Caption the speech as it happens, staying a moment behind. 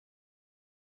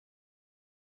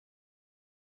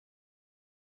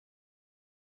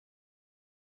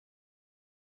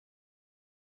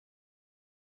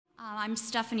I'm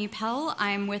Stephanie Pell.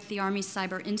 I'm with the Army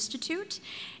Cyber Institute,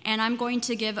 and I'm going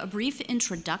to give a brief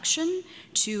introduction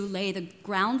to lay the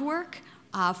groundwork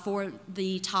for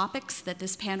the topics that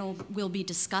this panel will be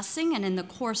discussing. And in the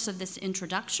course of this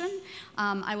introduction,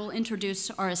 I will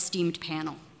introduce our esteemed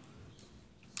panel.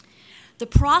 The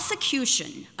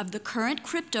prosecution of the current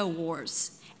crypto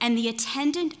wars and the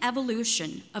attendant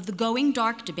evolution of the going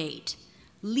dark debate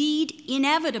lead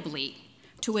inevitably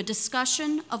to a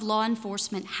discussion of law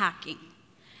enforcement hacking.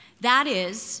 That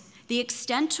is, the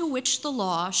extent to which the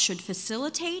law should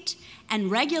facilitate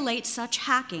and regulate such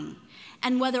hacking,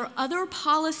 and whether other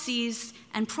policies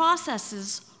and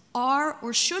processes are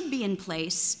or should be in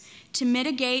place to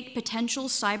mitigate potential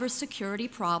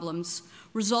cybersecurity problems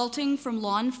resulting from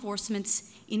law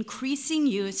enforcement's increasing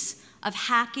use of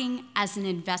hacking as an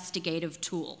investigative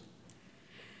tool.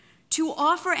 To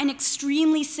offer an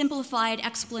extremely simplified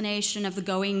explanation of the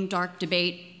going dark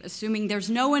debate, assuming there's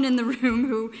no one in the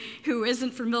room who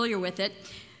isn't familiar with it,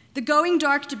 the going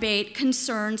dark debate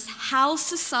concerns how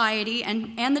society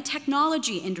and the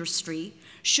technology industry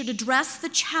should address the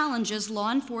challenges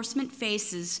law enforcement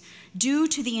faces due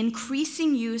to the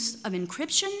increasing use of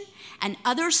encryption and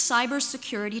other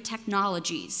cybersecurity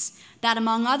technologies that,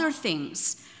 among other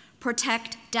things,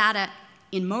 protect data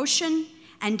in motion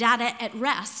and data at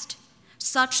rest,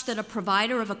 such that a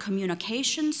provider of a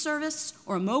communication service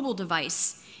or a mobile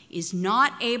device is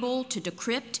not able to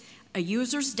decrypt a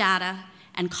user's data,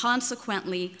 and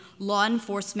consequently, law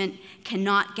enforcement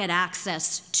cannot get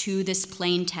access to this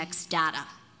plain text data.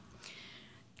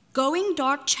 Going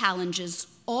dark challenges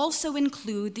also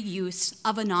include the use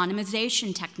of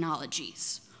anonymization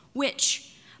technologies,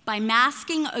 which, by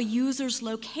masking a user's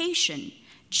location,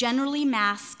 generally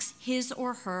masks his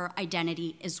or her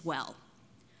identity as well.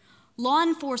 Law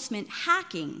enforcement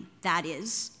hacking, that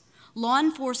is, law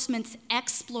enforcement's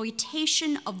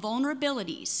exploitation of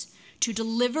vulnerabilities to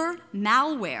deliver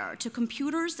malware to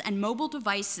computers and mobile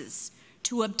devices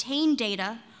to obtain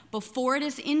data before it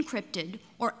is encrypted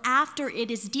or after it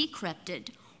is decrypted,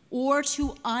 or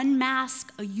to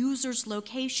unmask a user's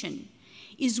location,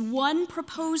 is one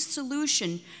proposed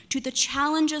solution to the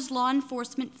challenges law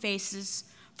enforcement faces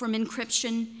from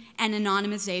encryption and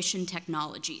anonymization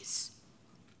technologies.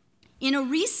 In a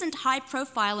recent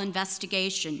high-profile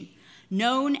investigation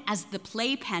known as the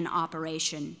Playpen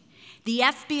operation, the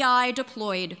FBI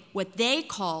deployed what they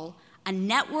call a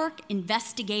Network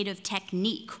Investigative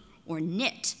Technique, or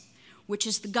NIT, which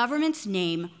is the government's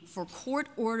name for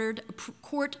court-approved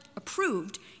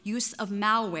use of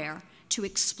malware to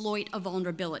exploit a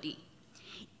vulnerability.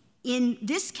 In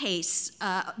this case,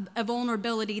 a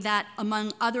vulnerability that,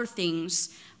 among other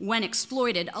things, when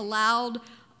exploited, allowed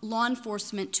law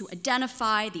enforcement to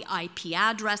identify the IP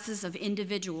addresses of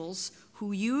individuals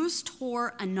who use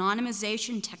Tor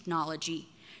anonymization technology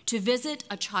to visit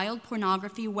a child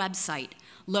pornography website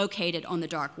located on the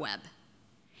dark web.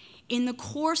 In the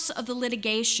course of the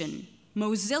litigation,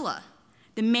 Mozilla,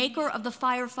 the maker of the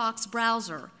Firefox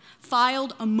browser,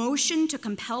 filed a motion to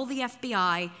compel the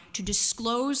FBI to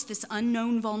disclose this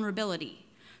unknown vulnerability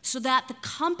so that the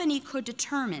company could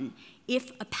determine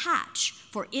if a patch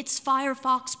for its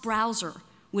Firefox browser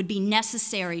would be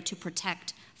necessary to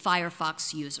protect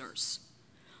Firefox users.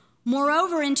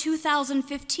 Moreover, in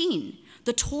 2015,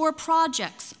 the Tor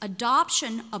project's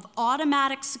adoption of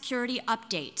automatic security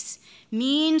updates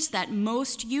means that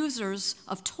most users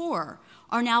of Tor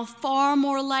are now far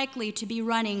more likely to be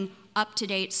running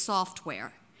up-to-date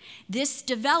software. This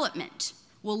development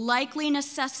will likely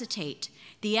necessitate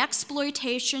the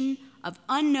exploitation of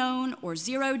unknown or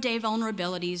zero-day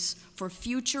vulnerabilities for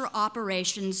future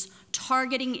operations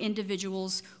targeting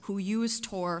individuals who use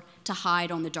Tor to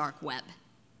hide on the dark web.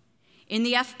 In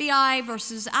the FBI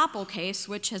versus Apple case,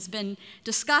 which has been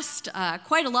discussed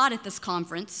quite a lot at this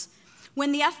conference,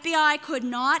 when the FBI could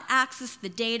not access the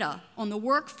data on the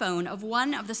work phone of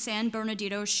one of the San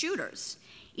Bernardino shooters,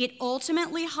 it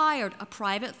ultimately hired a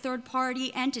private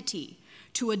third-party entity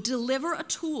to deliver a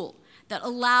tool that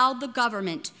allowed the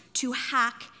government to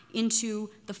hack into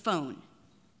the phone.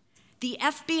 The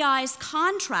FBI's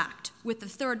contract with the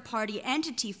third-party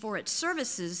entity for its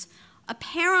services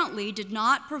apparently did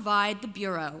not provide the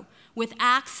Bureau with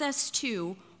access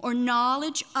to or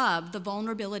knowledge of the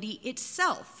vulnerability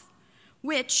itself,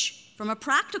 which, from a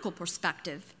practical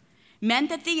perspective, meant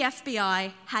that the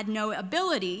FBI had no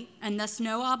ability and thus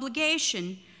no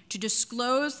obligation to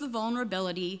disclose the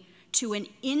vulnerability to an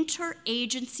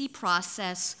interagency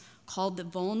process called the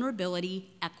Vulnerability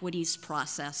Equities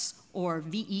Process, or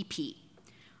VEP,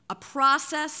 a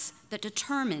process that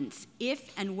determines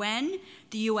if and when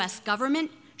the US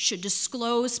government should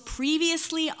disclose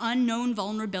previously unknown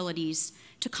vulnerabilities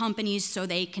to companies so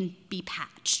they can be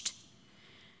patched.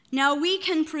 Now, we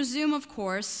can presume, of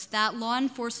course, that law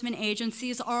enforcement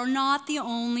agencies are not the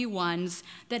only ones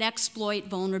that exploit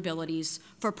vulnerabilities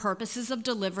for purposes of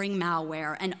delivering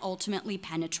malware and ultimately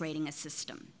penetrating a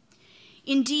system.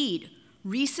 Indeed,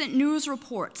 recent news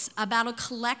reports about a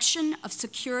collection of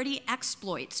security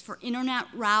exploits for internet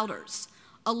routers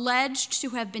alleged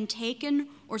to have been taken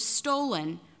or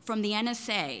stolen from the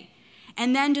NSA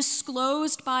and then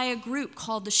disclosed by a group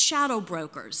called the Shadow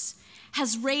Brokers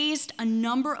has raised a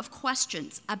number of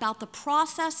questions about the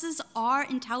processes our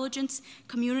intelligence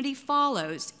community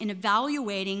follows in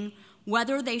evaluating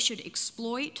whether they should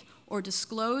exploit or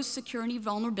disclose security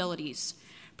vulnerabilities,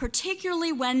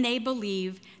 particularly when they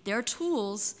believe their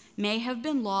tools may have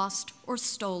been lost or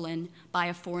stolen by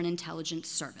a foreign intelligence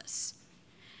service.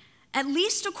 At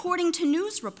least according to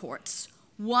news reports,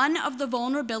 one of the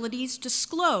vulnerabilities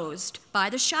disclosed by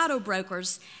the Shadow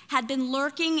Brokers had been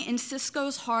lurking in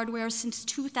Cisco's hardware since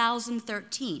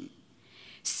 2013.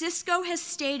 Cisco has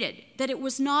stated that it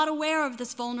was not aware of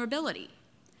this vulnerability.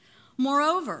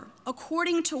 Moreover,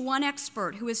 according to one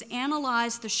expert who has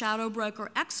analyzed the Shadow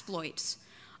Broker exploits,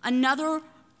 another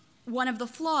one of the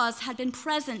flaws had been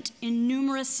present in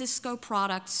numerous Cisco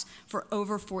products for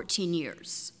over 14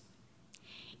 years.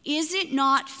 Is it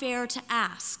not fair to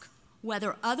ask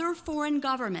whether other foreign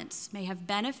governments may have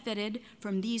benefited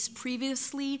from these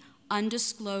previously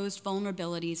undisclosed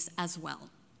vulnerabilities as well?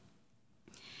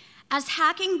 As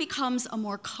hacking becomes a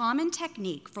more common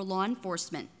technique for law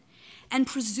enforcement and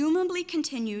presumably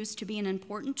continues to be an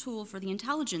important tool for the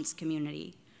intelligence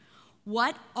community,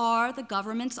 what are the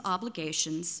government's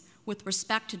obligations with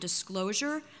respect to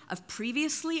disclosure of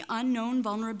previously unknown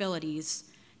vulnerabilities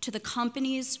to the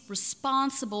companies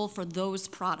responsible for those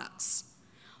products?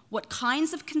 What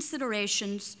kinds of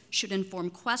considerations should inform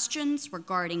questions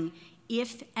regarding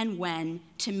if and when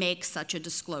to make such a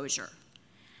disclosure?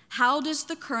 How does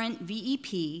the current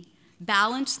VEP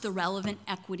balance the relevant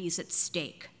equities at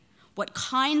stake? What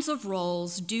kinds of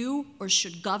roles do or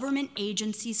should government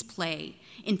agencies play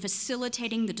in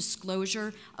facilitating the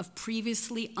disclosure of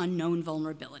previously unknown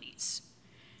vulnerabilities?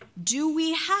 Do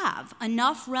we have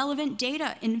enough relevant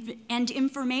data and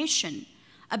information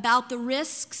about the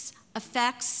risks,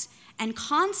 effects, and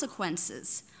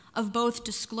consequences of both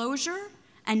disclosure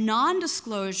and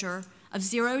non-disclosure of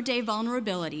zero-day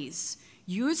vulnerabilities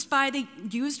used by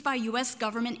US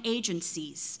government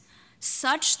agencies,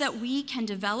 such that we can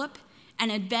develop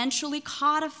and eventually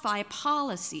codify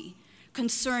policy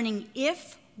concerning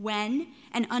if, when,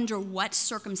 and under what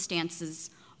circumstances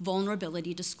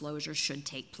vulnerability disclosure should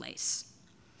take place?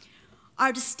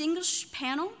 Our distinguished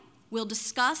panel will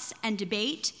discuss and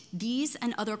debate these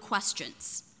and other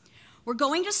questions. We're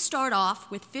going to start off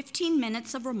with 15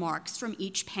 minutes of remarks from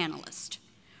each panelist.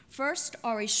 First,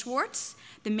 Ari Schwartz,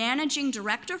 the Managing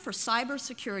Director for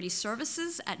Cybersecurity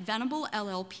Services at Venable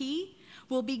LLP,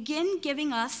 will begin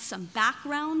giving us some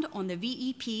background on the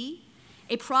VEP,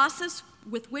 a process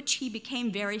with which he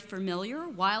became very familiar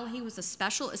while he was a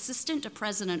special assistant to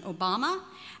President Obama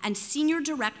and Senior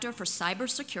Director for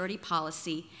Cybersecurity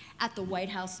Policy at the White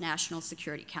House National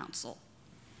Security Council.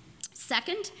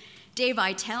 Second, Dave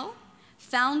Aitel,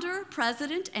 founder,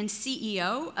 president, and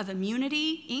CEO of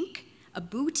Immunity, Inc., a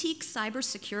boutique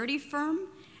cybersecurity firm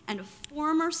and a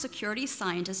former security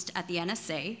scientist at the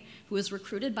NSA who was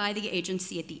recruited by the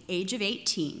agency at the age of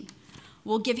 18,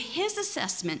 will give his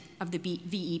assessment of the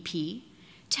VEP,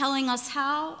 telling us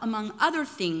how, among other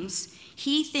things,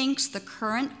 he thinks the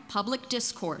current public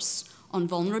discourse on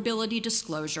vulnerability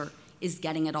disclosure is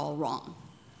getting it all wrong.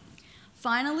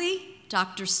 Finally,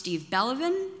 Dr. Steve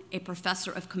Bellevin, a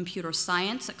professor of computer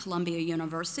science at Columbia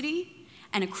University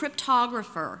and a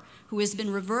cryptographer who has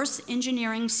been reverse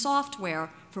engineering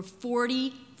software for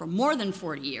more than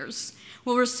 40 years,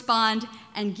 will respond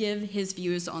and give his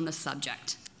views on the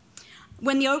subject.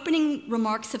 When the opening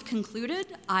remarks have concluded,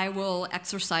 I will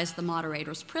exercise the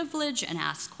moderator's privilege and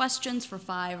ask questions for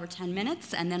 5 or 10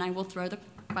 minutes, and then I will throw the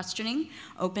questioning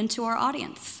open to our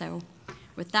audience. So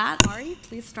with that, Ari,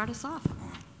 please start us off.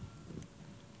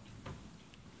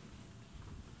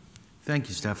 Thank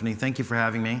you, Stephanie. Thank you for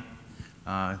having me.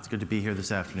 It's good to be here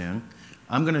this afternoon.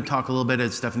 I'm going to talk a little bit,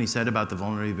 as Stephanie said, about the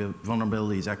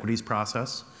vulnerabilities equities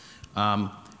process.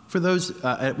 For those,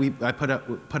 I put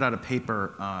out a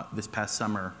paper this past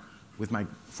summer with my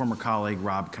former colleague,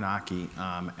 Rob Kanaki,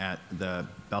 at the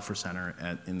Belfer Center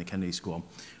in the Kennedy School,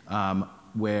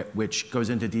 which goes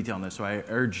into detail on this. So I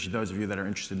urge those of you that are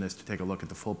interested in this to take a look at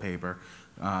the full paper.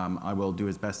 I will do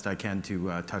as best I can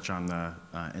to touch on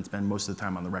and spend most of the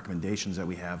time on the recommendations that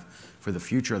we have for the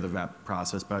future of the VEP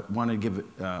process, but want to give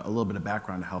a little bit of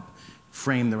background to help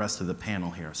frame the rest of the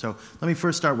panel here. So let me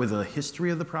first start with a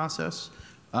history of the process.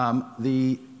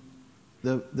 The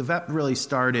VEP really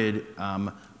started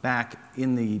back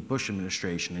in the Bush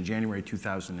administration in January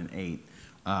 2008.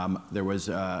 There was,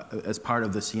 as part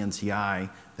of the CNCI,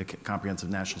 the Comprehensive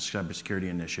National Cybersecurity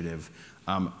Initiative,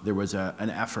 there was an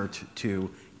effort to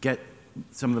get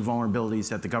some of the vulnerabilities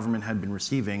that the government had been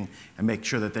receiving and make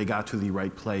sure that they got to the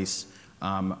right place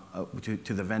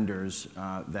to the vendors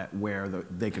where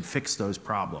they could fix those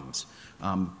problems.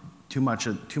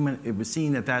 It was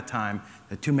seen at that time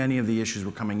that too many of the issues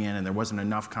were coming in and there wasn't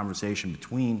enough conversation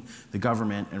between the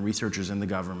government and researchers in the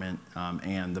government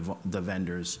and the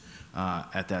vendors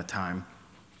at that time.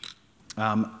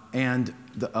 And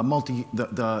a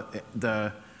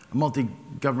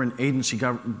multi-government agency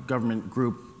government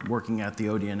group working at the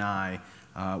ODNI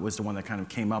was the one that kind of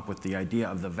came up with the idea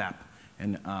of the VEP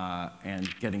and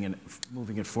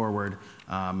moving it forward,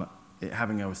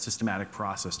 having a systematic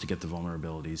process to get the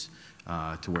vulnerabilities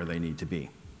to where they need to be.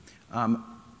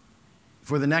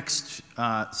 For the next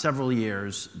several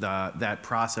years, that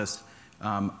process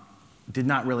did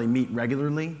not really meet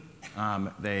regularly.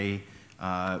 They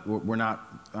were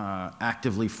not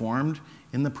actively formed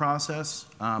in the process,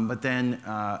 but then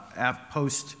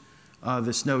post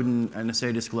the Snowden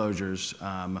NSA disclosures,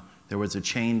 there was a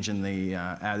change in the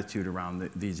attitude around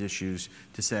these issues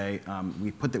to say,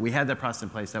 we had that process in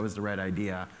place, that was the right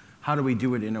idea. How do we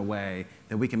do it in a way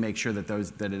that we can make sure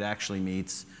that it actually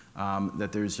meets,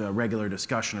 that there's a regular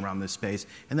discussion around this space,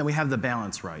 and that we have the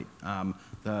balance right.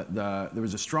 There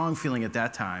was a strong feeling at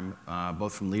that time,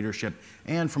 both from leadership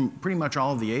and from pretty much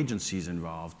all of the agencies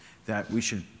involved, that we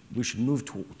should move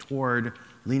toward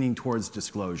leaning towards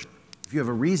disclosure. If you have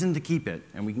a reason to keep it,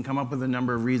 and we can come up with a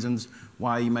number of reasons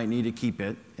why you might need to keep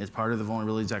it as part of the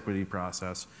vulnerabilities equity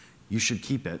process, you should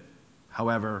keep it.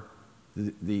 However,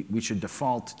 we should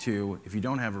default to, if you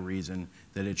don't have a reason,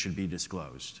 that it should be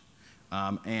disclosed.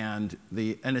 And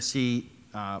the NSC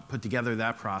put together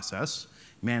that process,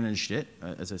 managed it.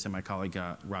 As I said, my colleague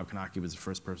Rob Konaki was the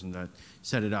first person that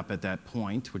set it up at that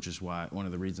point, which is one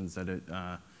of the reasons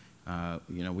that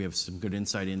we have some good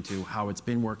insight into how it's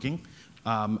been working.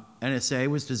 NSA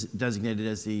was designated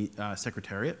as the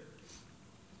secretariat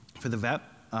for the VEP.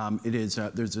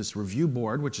 There's this review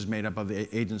board, which is made up of the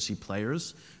agency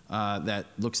players that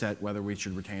looks at whether we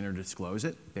should retain or disclose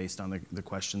it based on the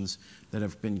questions that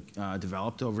have been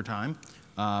developed over time.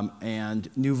 And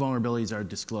new vulnerabilities are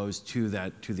disclosed to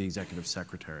the executive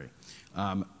secretary.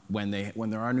 When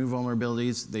there are new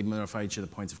vulnerabilities, they notify each of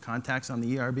the points of contacts on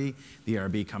the ERB. The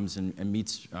ERB comes and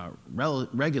meets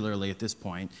regularly at this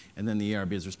point, and then the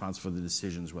ERB is responsible for the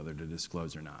decisions whether to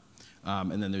disclose or not.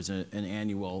 And then there's an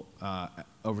annual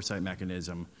oversight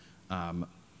mechanism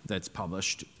that's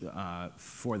published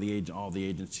for all the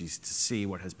agencies to see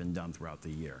what has been done throughout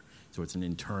the year. So it's an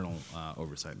internal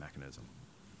oversight mechanism.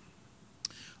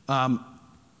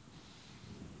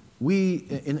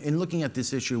 In looking at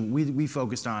this issue, we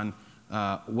focused on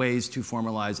ways to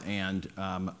formalize and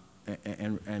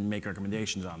make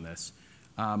recommendations on this.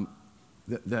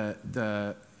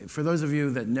 For those of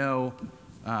you that know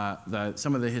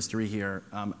some of the history here,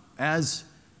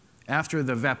 after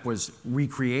the VEP was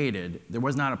recreated, there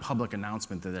was not a public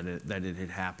announcement that it had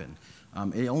happened.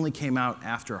 It only came out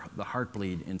after the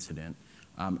Heartbleed incident.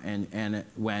 And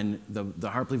when the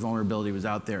Heartbleed vulnerability was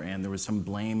out there and there was some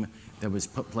blame that was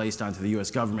placed onto the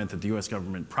US government, that the US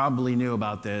government probably knew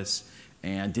about this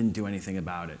and didn't do anything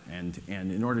about it. And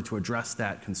in order to address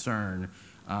that concern,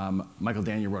 Michael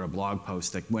Daniel wrote a blog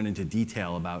post that went into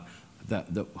detail about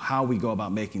how we go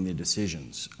about making the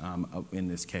decisions in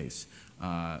this case.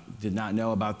 Did not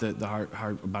know about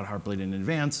about Heartbleed in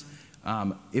advance.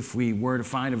 If we were to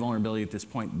find a vulnerability at this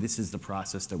point, this is the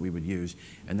process that we would use,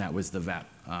 and that was the VEP.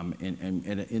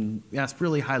 And we asked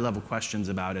really high-level questions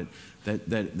about it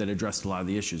that addressed a lot of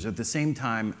the issues. At the same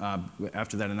time,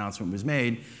 after that announcement was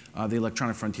made, the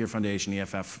Electronic Frontier Foundation,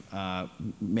 EFF,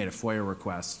 made a FOIA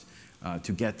request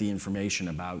to get the information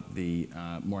about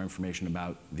more information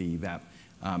about the VEP.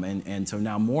 And so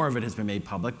now more of it has been made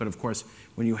public, but of course,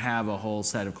 when you have a whole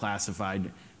set of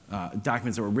classified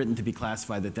documents that were written to be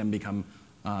classified that then become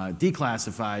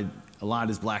declassified, a lot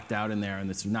is blacked out in there, and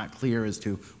it's not clear as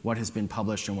to what has been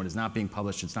published and what is not being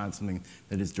published. It's not something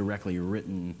that is directly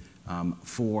written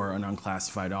for an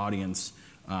unclassified audience.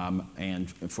 and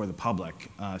for the public.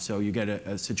 So you get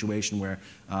a situation where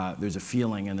there's a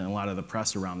feeling, and a lot of the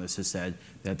press around this has said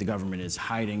that the government is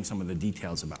hiding some of the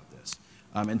details about this.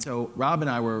 And so Rob and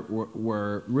I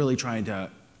were really trying to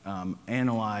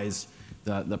analyze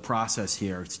the process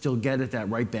here, still get at that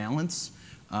right balance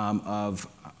of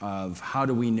how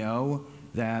do we know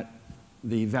that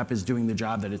the VEP is doing the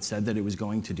job that it said that it was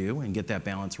going to do, and get that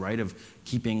balance right of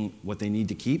keeping what they need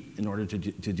to keep in order to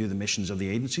do the missions of the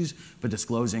agencies, but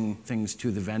disclosing things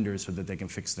to the vendors so that they can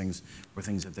fix things or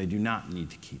things that they do not need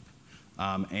to keep.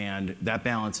 And that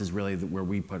balance is really where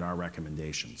we put our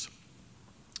recommendations.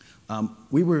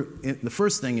 The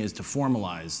first thing is to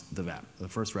formalize the VEP, the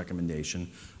first recommendation,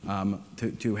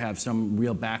 to have some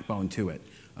real backbone to it.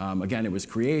 Again, it was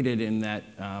created in that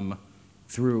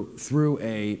through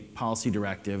a policy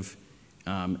directive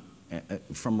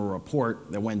from a report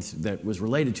that was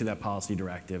related to that policy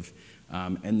directive,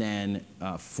 and then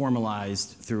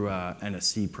formalized through a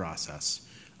NSC process.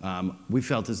 We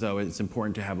felt as though it's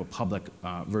important to have a public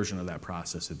version of that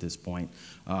process at this point.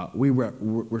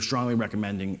 We're strongly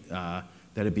recommending that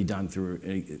it be done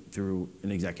through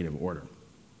an executive order.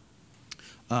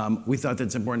 We thought that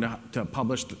it's important to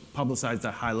publicize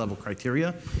the high-level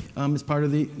criteria as part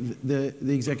of the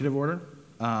executive order.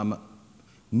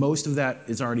 Most of that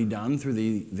is already done through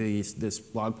this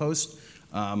blog post.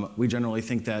 We generally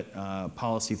think that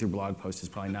policy through blog post is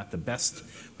probably not the best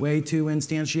way to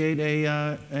instantiate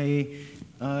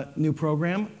a new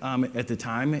program. At the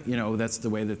time, that's the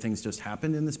way that things just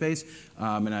happened in the space,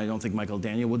 and I don't think Michael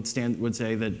Daniel would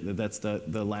say that that's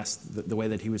the way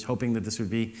that he was hoping that this would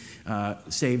be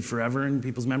saved forever in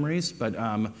people's memories. But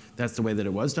that's the way that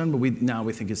it was done. But now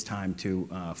we think it's time to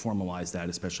formalize that,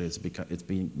 especially as it's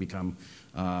become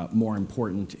more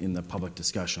important in the public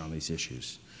discussion on these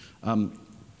issues.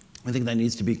 I think that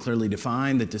needs to be clearly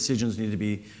defined, that decisions need to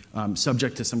be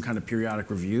subject to some kind of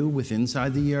periodic review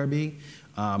inside the ERB,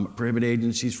 prohibit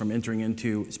agencies from entering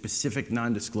into specific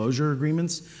non-disclosure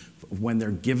agreements when they're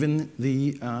given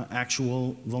the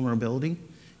actual vulnerability,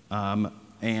 and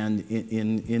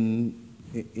in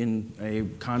a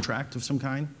contract of some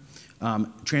kind.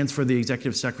 Transfer the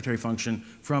executive secretary function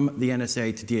from the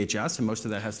NSA to DHS, and most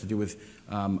of that has to do with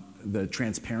the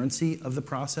transparency of the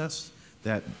process,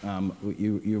 that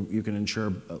you can ensure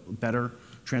better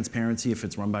transparency if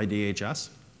it's run by DHS.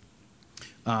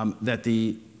 That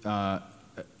the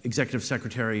executive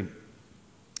secretary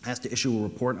has to issue a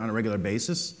report on a regular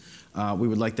basis. We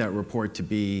would like that report to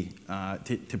be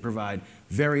to provide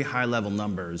very high-level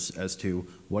numbers as to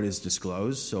what is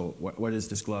disclosed. So what is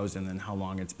disclosed, and then how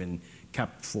long it's been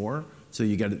kept for. So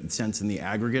you get a sense in the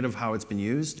aggregate of how it's been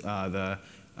used. There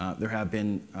have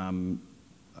been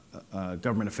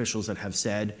government officials that have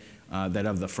said that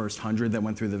of the first 100 that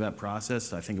went through the VEP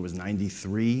process, I think it was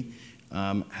 93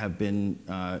 have been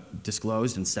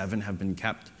disclosed and 7 have been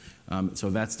kept. So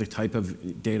that's the type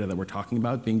of data that we're talking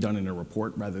about, being done in a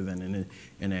report rather than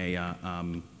in a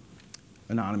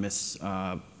anonymous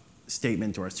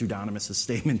statement or a pseudonymous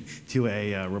statement to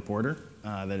a reporter,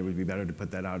 that it would be better to put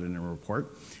that out in a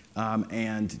report.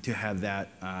 And to have that,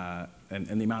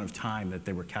 and the amount of time that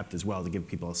they were kept as well, to give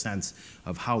people a sense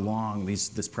of how long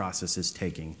this process is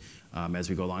taking as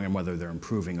we go along, and whether they're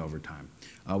improving over time.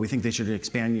 We think they should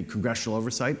expand congressional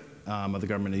oversight of the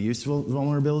government use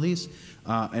vulnerabilities,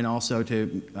 and also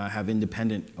to have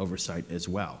independent oversight as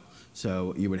well.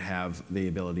 So you would have the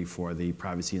ability for the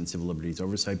Privacy and Civil Liberties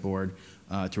Oversight Board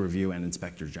to review, and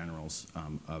inspectors generals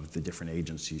of the different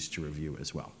agencies to review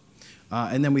as well.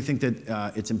 And then we think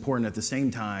that it's important at the same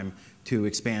time to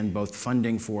expand both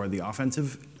funding for the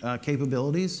offensive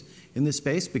capabilities in this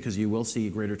space, because you will see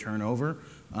greater turnover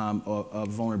of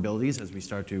vulnerabilities as we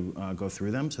start to go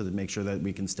through them, so to make sure that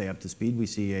we can stay up to speed. We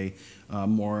see a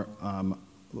more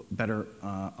better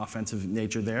offensive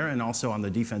nature there, and also on the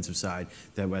defensive side,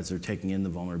 that as they're taking in the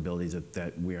vulnerabilities,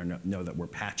 that we know that we're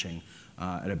patching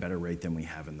at a better rate than we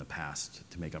have in the past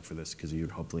to make up for this, because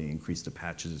you'd hopefully increase the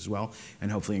patches as well,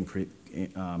 and hopefully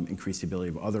increase the ability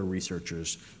of other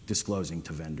researchers disclosing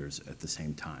to vendors at the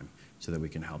same time, so that we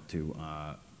can help to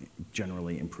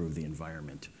generally improve the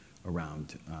environment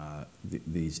around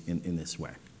these in this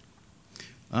way.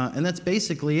 And that's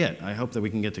basically it. I hope that we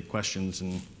can get to questions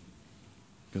and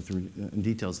go through in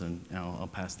details, and I'll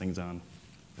pass things on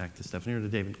back to Stephanie or to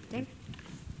David. Dave?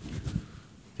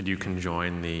 Did you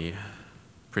conjoin the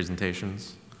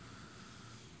presentations?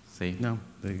 See? No,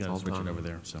 they got to switch it over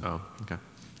there. So. Oh, okay.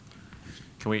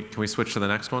 Can we switch to the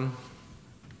next one?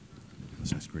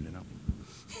 I screwed it up.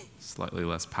 Slightly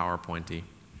less PowerPointy.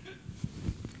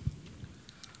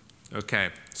 Okay,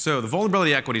 so the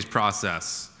vulnerability equities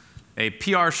process, a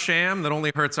PR sham that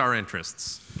only hurts our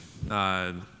interests.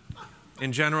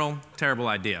 In general, terrible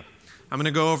idea. I'm going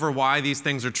to go over why these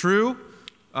things are true,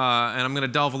 and I'm going to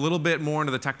delve a little bit more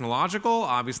into the technological.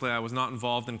 Obviously, I was not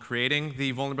involved in creating the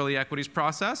vulnerability equities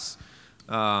process.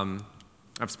 I've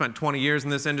spent 20 years in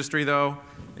this industry, though,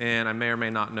 and I may or may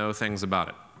not know things about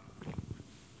it.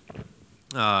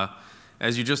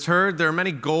 As you just heard, there are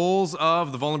many goals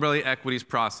of the vulnerability equities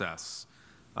process.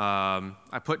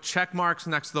 I put check marks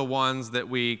next to the ones that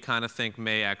we kind of think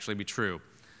may actually be true.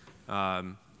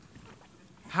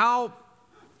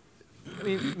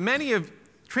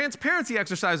 Transparency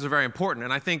exercises are very important,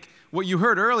 and I think what you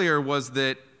heard earlier was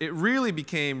that it really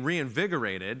became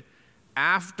reinvigorated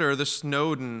after the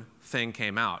Snowden thing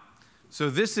came out. So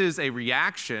this is a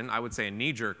reaction, I would say a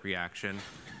knee-jerk reaction,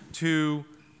 to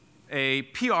a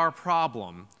PR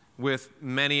problem with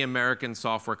many American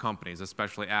software companies,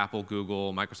 especially Apple,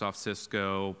 Google, Microsoft,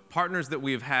 Cisco, partners that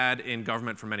we've had in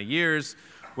government for many years,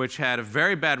 which had a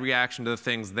very bad reaction to the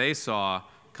things they saw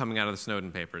coming out of the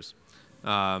Snowden papers.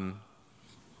 The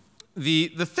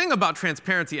thing about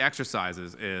transparency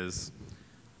exercises is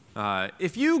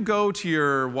if you go to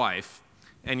your wife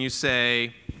and you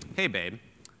say, hey, babe,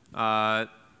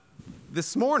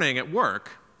 this morning at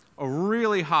work, a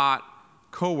really hot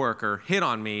coworker hit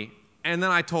on me, and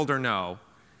then I told her no.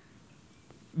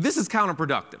 This is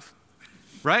counterproductive,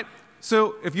 right?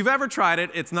 So if you've ever tried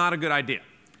it, it's not a good idea.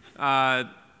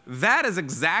 That is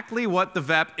exactly what the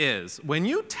VEP is. When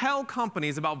you tell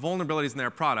companies about vulnerabilities in their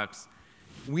products,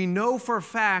 we know for a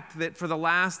fact that for the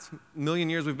last million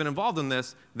years we've been involved in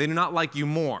this, they do not like you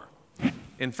more.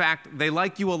 In fact, they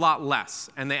like you a lot less,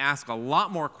 and they ask a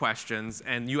lot more questions,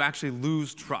 and you actually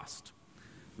lose trust.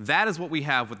 That is what we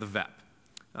have with the VEP.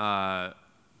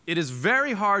 It is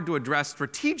very hard to address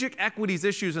strategic equities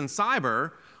issues in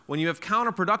cyber when you have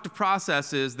counterproductive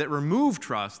processes that remove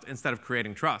trust instead of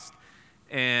creating trust.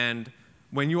 And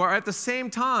when you are at the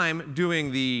same time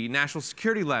doing the national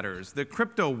security letters, the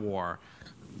crypto war,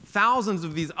 thousands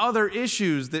of these other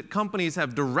issues that companies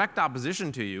have direct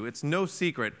opposition to you, it's no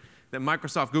secret that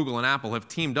Microsoft, Google, and Apple have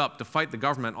teamed up to fight the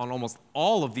government on almost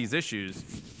all of these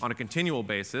issues on a continual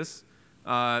basis.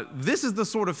 This is the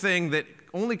sort of thing that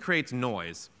only creates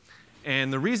noise.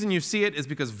 And the reason you see it is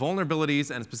because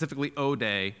vulnerabilities, and specifically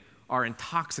O-Day, are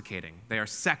intoxicating. They are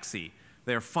sexy.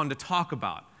 They are fun to talk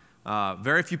about.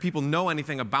 Very few people know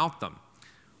anything about them.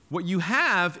 What you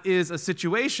have is a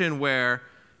situation where,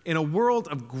 in a world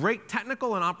of great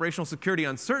technical and operational security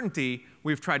uncertainty,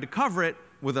 we've tried to cover it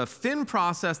with a thin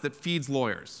process that feeds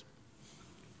lawyers.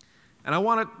 And I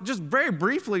want to just very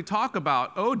briefly talk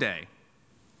about O-Day.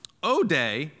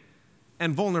 O-Day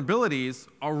and vulnerabilities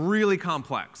are really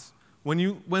complex.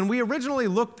 When we originally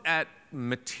looked at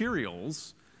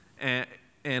materials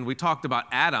and we talked about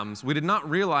atoms, we did not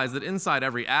realize that inside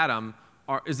every atom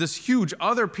is this huge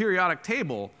other periodic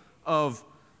table of,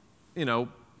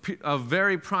 of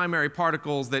very primary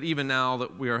particles that even now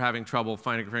that we are having trouble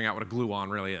figuring out what a gluon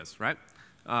really is, right?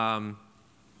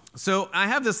 So I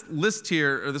have this list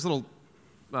here, or this little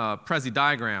Prezi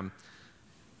diagram.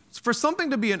 For something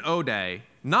to be an O-Day,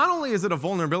 not only is it a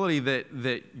vulnerability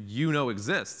that you know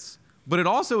exists, but it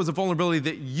also is a vulnerability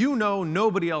that you know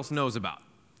nobody else knows about.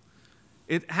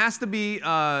 It has to be,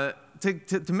 to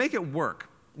make it work,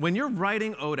 when you're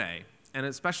writing O-Day, and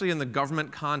especially in the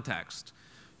government context,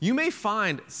 you may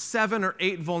find 7 or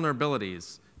 8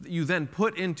 vulnerabilities that you then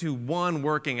put into one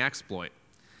working exploit.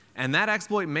 And that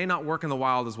exploit may not work in the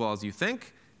wild as well as you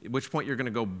think, at which point you're going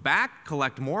to go back,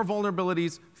 collect more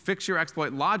vulnerabilities, fix your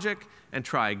exploit logic, and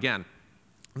try again.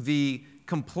 The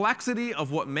complexity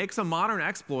of what makes a modern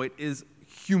exploit is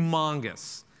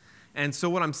humongous. And so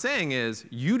what I'm saying is,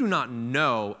 you do not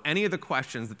know any of the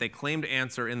questions that they claim to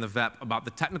answer in the VEP about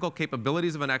the technical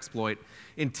capabilities of an exploit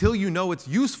until you know it's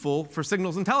useful for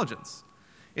signals intelligence.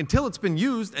 Until it's been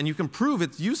used and you can prove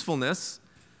its usefulness,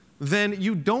 then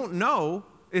you don't know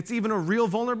it's even a real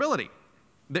vulnerability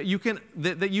that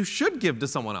you should give to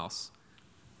someone else.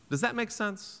 Does that make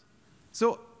sense?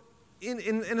 So,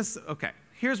 okay,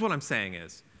 here's what I'm saying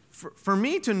is, for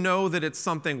me to know that it's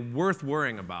something worth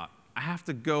worrying about, I have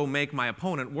to go make my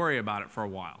opponent worry about it for a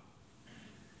while.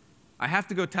 I have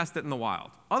to go test it in the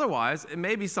wild. Otherwise, it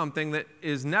may be something that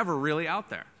is never really out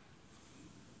there.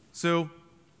 So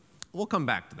we'll come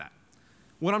back to that.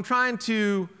 What I'm trying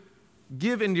to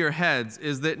give into your heads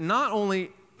is that not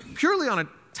only purely on a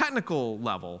technical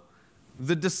level,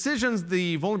 the decisions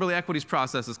the vulnerability equities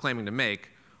process is claiming to make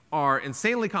are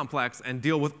insanely complex and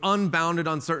deal with unbounded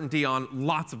uncertainty on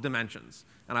lots of dimensions.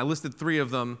 And I listed 3 of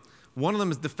them. One of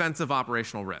them is defensive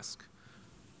operational risk.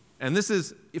 And this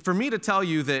is, for me to tell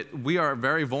you that we are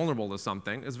very vulnerable to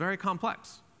something is very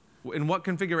complex. In what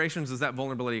configurations does that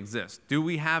vulnerability exist? Do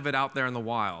we have it out there in the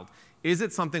wild? Is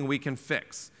it something we can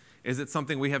fix? Is it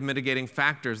something we have mitigating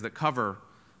factors that cover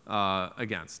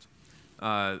against?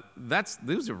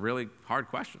 These are really hard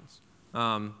questions.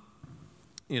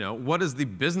 What is the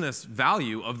business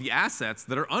value of the assets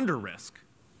that are under risk?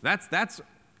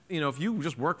 If you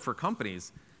just work for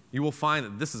companies, you will find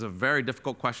that this is a very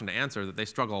difficult question to answer that they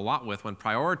struggle a lot with when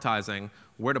prioritizing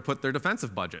where to put their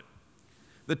defensive budget.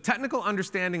 The technical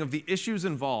understanding of the issues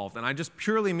involved, and I just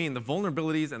purely mean the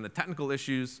vulnerabilities and the technical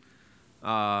issues,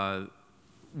 whether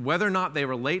or not they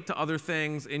relate to other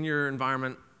things in your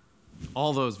environment,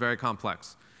 all those very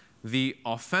complex. The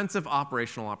offensive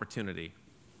operational opportunity,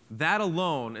 that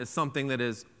alone is something that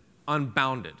is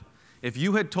unbounded. If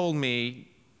you had told me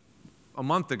a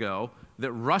month ago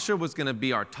that Russia was going to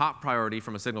be our top priority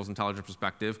from a signals intelligence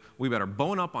perspective, we better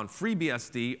bone up on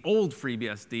FreeBSD, old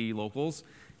FreeBSD locals,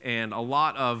 and a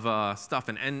lot of stuff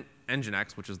in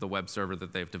Nginx, which is the web server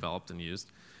that they've developed and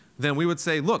used, then we would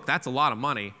say, look, that's a lot of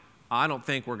money. I don't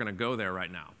think we're going to go there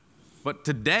right now. But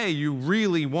today, you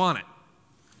really want it.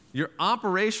 Your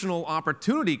operational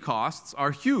opportunity costs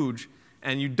are huge,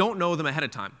 and you don't know them ahead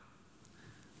of time.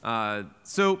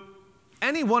 So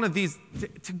any one of these,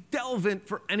 to delve in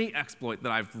for any exploit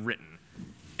that I've written,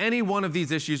 any one of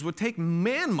these issues would take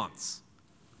man-months,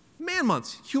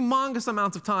 humongous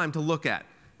amounts of time to look at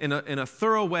in a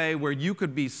thorough way where you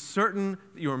could be certain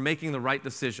that you are making the right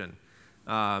decision.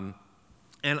 And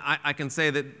I can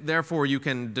say that, therefore, you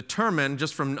can determine,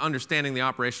 just from understanding the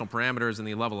operational parameters and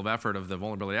the level of effort of the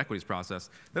vulnerability equities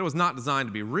process, that it was not designed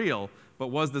to be real, but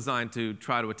was designed to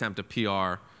try to attempt a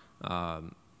PR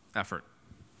effort.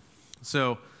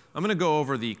 So I'm going to go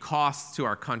over the costs to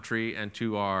our country and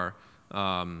to our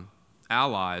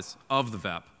allies of the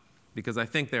VEP, because I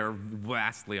think they're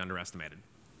vastly underestimated.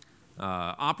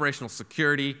 Operational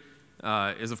security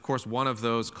is, of course, one of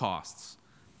those costs.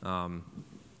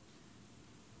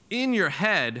 In your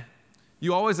head,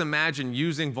 you always imagine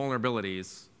using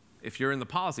vulnerabilities, if you're in the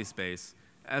policy space,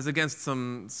 as against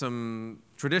some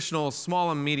traditional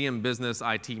small and medium business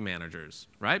IT managers,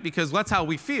 right? Because that's how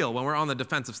we feel when we're on the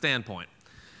defensive standpoint.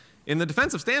 In the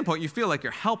defensive standpoint, you feel like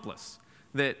you're helpless,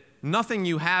 that nothing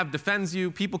you have defends you,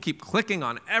 people keep clicking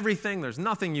on everything, there's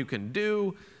nothing you can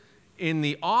do. In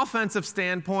the offensive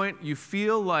standpoint, you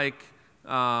feel like you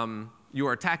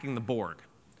are attacking the Borg.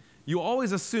 You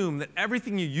always assume that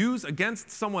everything you use against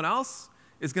someone else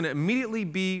is going to immediately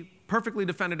be perfectly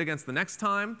defended against the next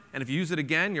time, and if you use it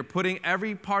again, you're putting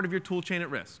every part of your tool chain at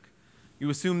risk. You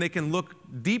assume they can look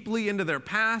deeply into their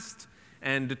past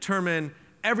and determine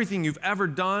everything you've ever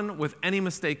done with any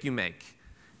mistake you make.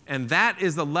 And that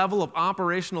is the level of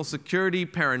operational security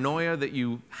paranoia that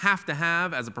you have to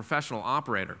have as a professional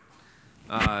operator.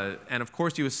 And of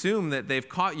course, you assume that they've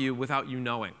caught you without you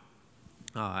knowing.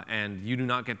 And you do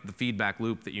not get the feedback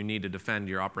loop that you need to defend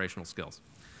your operational skills.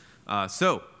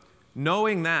 So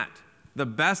knowing that, the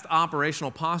best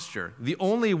operational posture, the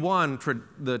only one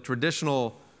the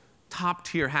traditional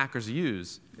top-tier hackers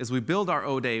use, is we build our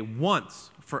O-Day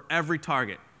once for every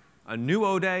target. A new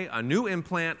O-Day, a new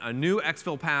implant, a new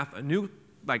exfil path, a new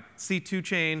C2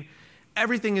 chain.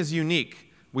 Everything is unique.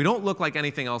 We don't look like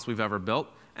anything else we've ever built,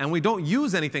 and we don't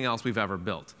use anything else we've ever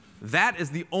built. That is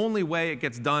the only way it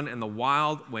gets done in the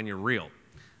wild when you're real.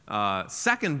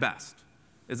 Second best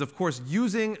is, of course,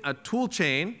 using a tool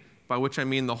chain, by which I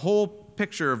mean the whole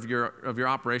picture of your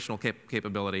operational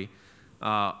capability,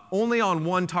 only on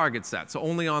one target set, so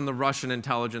only on the Russian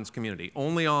intelligence community,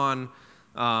 only on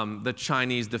the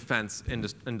Chinese defense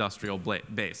industrial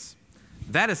base.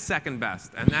 That is second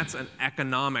best, and that's an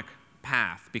economic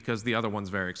path, because the other one's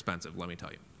very expensive, let me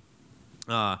tell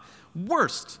you.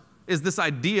 Worst is this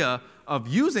idea of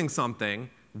using something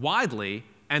widely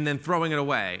and then throwing it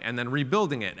away and then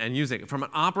rebuilding it and using it. From an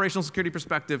operational security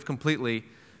perspective completely,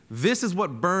 this is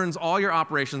what burns all your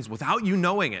operations without you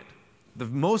knowing it. The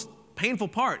most painful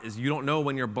part is you don't know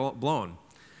when you're blown.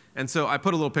 And so I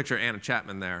put a little picture of Anna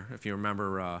Chapman there. If you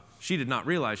remember, she did not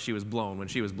realize she was blown when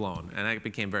she was blown. And it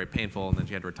became very painful, and then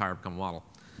she had to retire and become a model.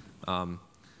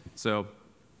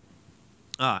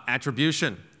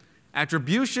 Attribution.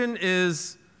 Attribution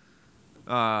is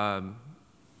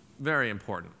very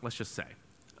important, let's just say.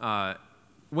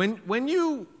 When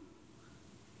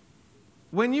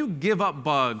you give up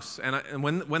bugs, and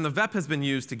when the VEP has been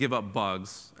used to give up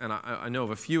bugs, and I know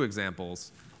of a few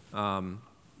examples,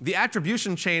 the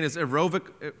attribution chain is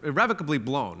irrevocably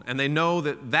blown, and they know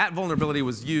that that vulnerability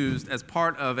was used as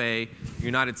part of a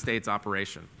United States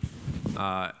operation.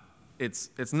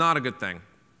 It's not a good thing.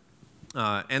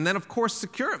 And then, of course,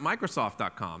 secure at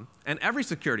Microsoft.com. And every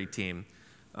security team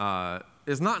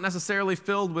is not necessarily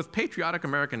filled with patriotic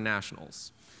American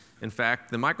nationals. In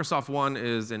fact, the Microsoft one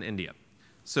is in India.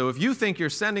 So if you think you're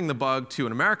sending the bug to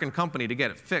an American company to get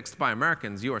it fixed by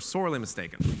Americans, you are sorely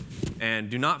mistaken.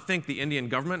 And do not think the Indian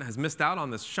government has missed out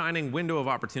on this shining window of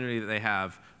opportunity that they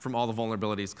have from all the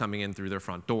vulnerabilities coming in through their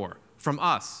front door. From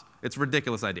us, it's a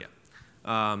ridiculous idea.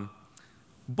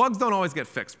 Bugs don't always get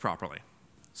fixed properly.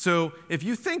 So if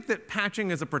you think that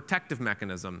patching is a protective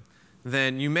mechanism,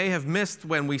 then you may have missed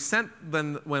when we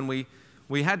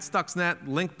had Stuxnet,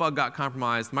 link bug got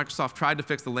compromised, Microsoft tried to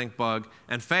fix the link bug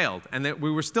and failed, and that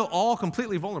we were still all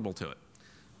completely vulnerable to it.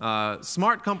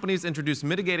 Smart companies introduce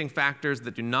mitigating factors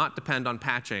that do not depend on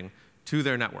patching to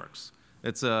their networks.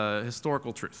 It's a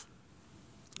historical truth.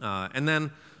 And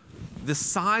then the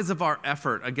size of our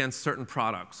effort against certain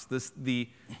products,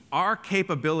 our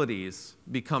capabilities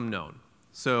become known.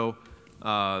 So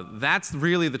that's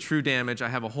really the true damage. I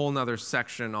have a whole other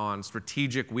section on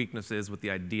strategic weaknesses with the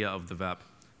idea of the VEP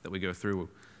that we go through.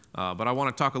 But I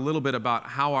want to talk a little bit about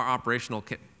how our operational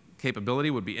capability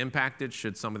would be impacted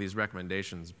should some of these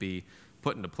recommendations be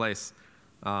put into place.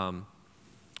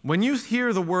 When you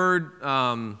hear the word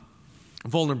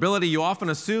vulnerability, you often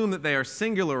assume that they are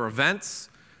singular events,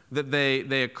 that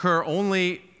they occur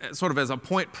only sort of as a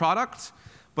point product.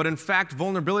 But in fact,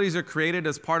 vulnerabilities are created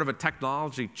as part of a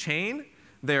technology chain.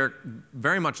 They're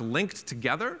very much linked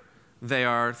together. They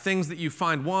are things that you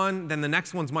find one, then the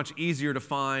next one's much easier to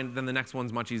find, then the next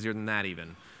one's much easier than that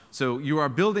even. So you are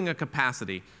building a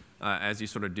capacity as you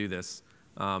sort of do this.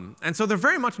 And so they're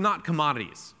very much not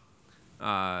commodities.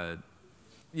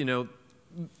 You know,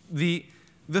 the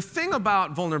thing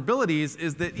about vulnerabilities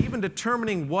is that even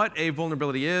determining what a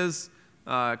vulnerability is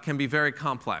can be very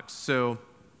complex. So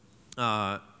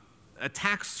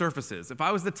attack surfaces. If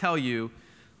I was to tell you,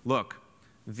 look,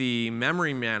 the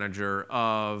memory manager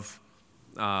of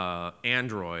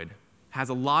Android has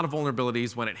a lot of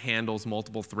vulnerabilities when it handles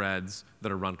multiple threads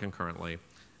that are run concurrently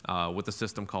with a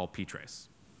system called ptrace,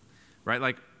 right?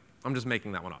 Like, I'm just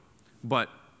making that one up. But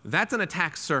that's an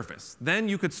attack surface. Then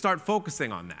you could start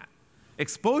focusing on that.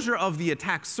 Exposure of the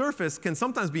attack surface can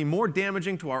sometimes be more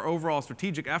damaging to our overall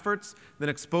strategic efforts than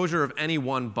exposure of any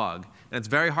one bug. And it's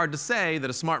very hard to say that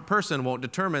a smart person won't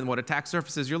determine what attack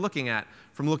surfaces you're looking at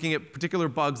from looking at particular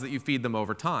bugs that you feed them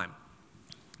over time,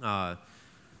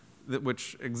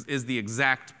 which is the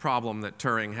exact problem that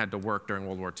Turing had to work during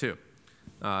World War II.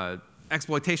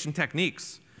 Exploitation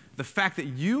techniques. The fact that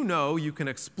you know you can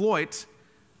exploit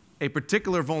a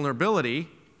particular vulnerability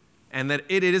and that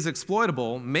it is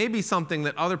exploitable may be something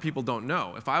that other people don't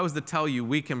know. If I was to tell you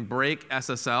we can break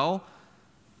SSL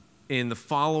in the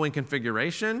following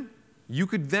configuration, you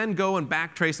could then go and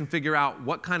backtrace and figure out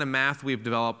what kind of math we've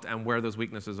developed and where those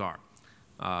weaknesses are.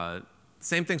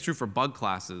 Same thing's true for bug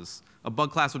classes. A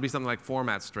bug class would be something like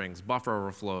format strings, buffer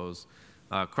overflows,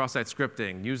 cross-site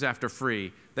scripting, use after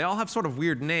free. They all have sort of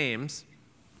weird names.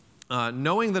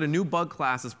 Knowing that a new bug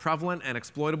class is prevalent and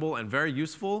exploitable and very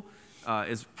useful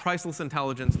is priceless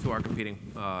intelligence to our competing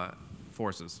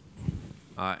forces.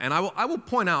 And I will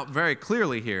point out very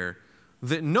clearly here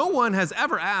that no one has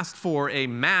ever asked for a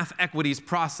math equities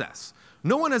process.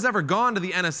 No one has ever gone to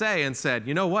the NSA and said,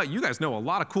 you know what, you guys know a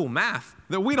lot of cool math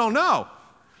that we don't know.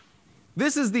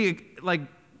 This is the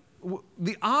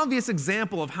obvious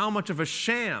example of how much of a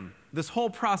sham this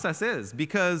whole process is,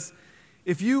 because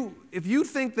if you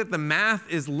think that the math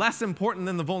is less important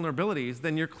than the vulnerabilities,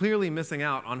 then you're clearly missing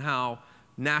out on how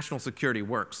national security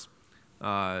works.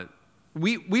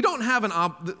 We don't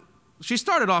have she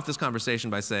started off this conversation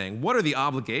by saying, what are the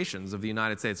obligations of the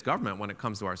United States government when it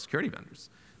comes to our security vendors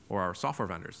or our software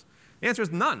vendors? The answer is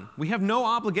none. We have no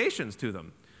obligations to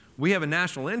them. We have a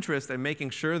national interest in making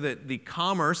sure that the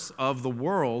commerce of the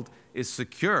world is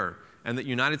secure and that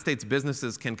United States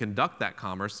businesses can conduct that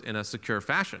commerce in a secure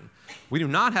fashion. We do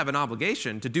not have an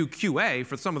obligation to do QA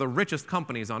for some of the richest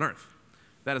companies on earth.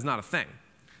 That is not a thing.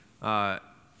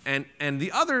 And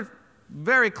the other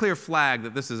very clear flag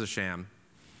that this is a sham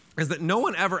is that no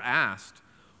one ever asked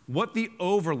what the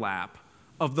overlap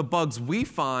of the bugs we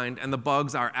find and the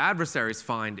bugs our adversaries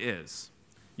find is.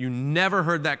 You never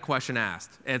heard that question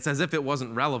asked. It's as if it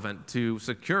wasn't relevant to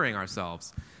securing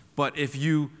ourselves. But if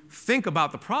you think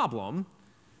about the problem,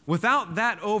 without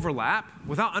that overlap,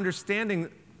 without understanding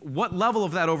what level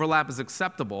of that overlap is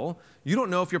acceptable, you don't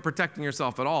know if you're protecting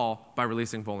yourself at all by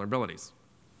releasing vulnerabilities.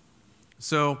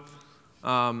 So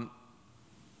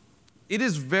it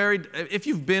is if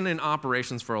you've been in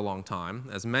operations for a long time,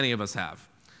 as many of us have,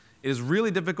 it is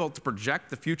really difficult to project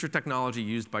the future technology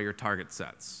used by your target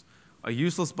sets. A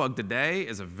useless bug today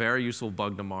is a very useful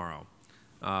bug tomorrow.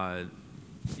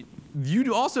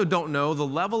 You also don't know the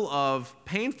level of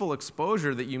painful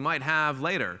exposure that you might have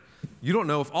later. You don't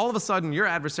know if all of a sudden your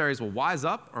adversaries will wise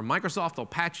up or Microsoft will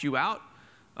patch you out.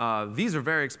 These are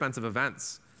very expensive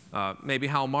events. Maybe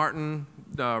Hal Martin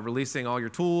releasing all your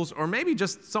tools, or maybe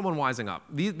just someone wising up.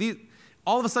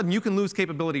 All of a sudden, you can lose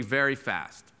capability very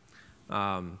fast.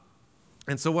 And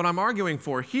so what I'm arguing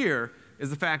for here is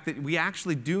the fact that we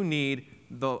actually do need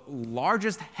the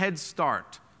largest head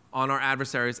start on our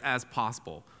adversaries as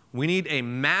possible. We need a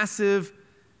massive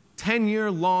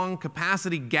 10-year-long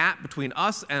capacity gap between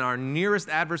us and our nearest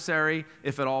adversary,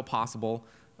 if at all possible.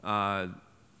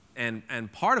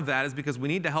 And part of that is because we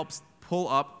need to help pull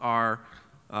up our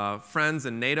friends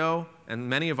in NATO and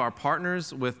many of our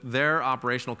partners with their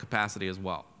operational capacity as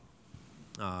well.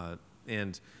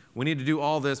 And we need to do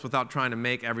all this without trying to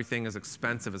make everything as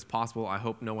expensive as possible. I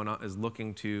hope no one is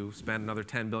looking to spend another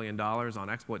 $10 billion on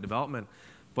exploit development.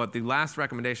 But the last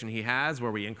recommendation he has,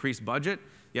 where we increase budget,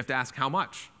 you have to ask how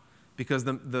much. Because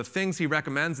the things he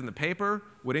recommends in the paper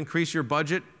would increase your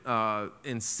budget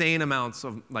insane amounts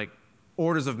of, like,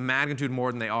 orders of magnitude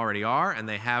more than they already are, and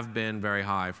they have been very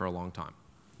high for a long time.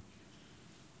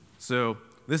 So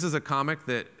this is a comic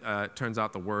that turns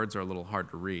out the words are a little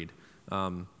hard to read.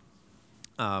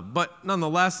 But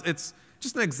nonetheless, it's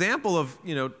just an example of,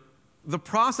 the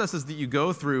processes that you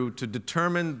go through to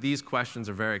determine these questions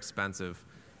are very expensive.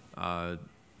 And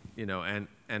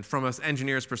from an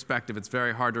engineer's perspective, it's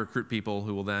very hard to recruit people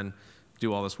who will then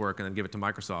do all this work and then give it to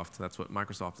Microsoft. That's what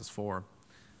Microsoft is for.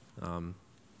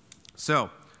 So,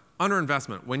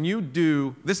 underinvestment. When you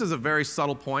do, this is a very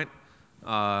subtle point,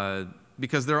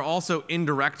 because there are also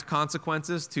indirect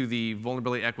consequences to the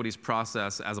vulnerability equities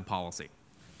process as a policy.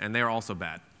 And they are also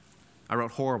bad. I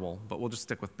wrote horrible, but we'll just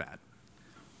stick with bad.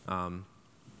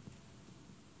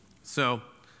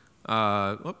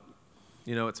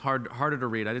 It's harder to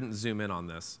read. I didn't zoom in on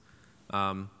this.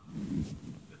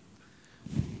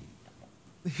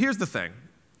 Here's the thing.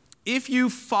 If you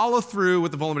follow through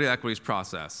with the vulnerability equities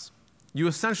process, you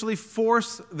essentially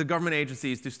force the government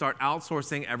agencies to start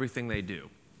outsourcing everything they do.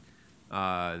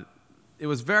 It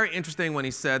was very interesting when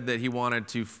he said that he wanted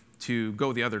to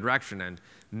go the other direction and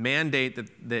mandate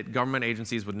that government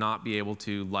agencies would not be able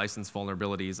to license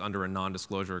vulnerabilities under a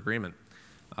non-disclosure agreement.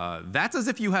 That's as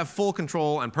if you have full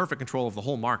control and perfect control of the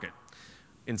whole market,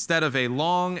 instead of a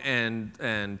long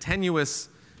and tenuous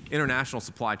international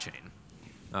supply chain.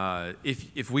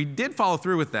 If we did follow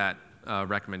through with that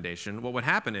recommendation, what would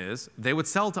happen is they would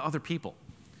sell to other people,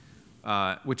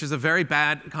 which is a very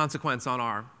bad consequence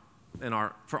on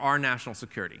for our national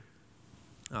security.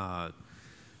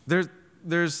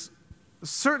 There's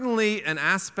certainly an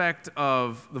aspect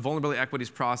of the vulnerability equities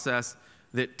process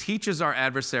that teaches our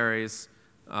adversaries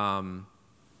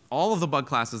all of the bug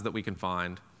classes that we can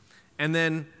find, and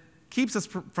then keeps us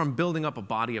from building up a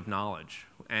body of knowledge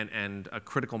and a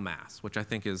critical mass, which I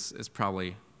think is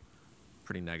probably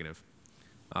pretty negative.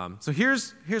 So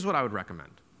here's what I would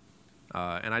recommend.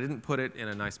 And I didn't put it in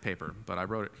a nice paper, but I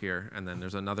wrote it here. And then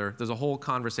there's a whole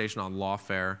conversation on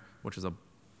Lawfare, which is a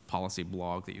policy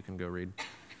blog that you can go read.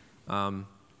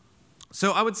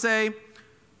 So I would say,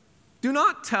 do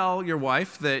not tell your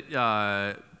wife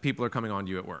that people are coming on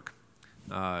to you at work.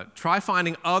 Try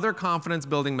finding other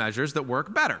confidence-building measures that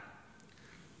work better.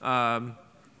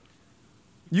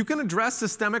 You can address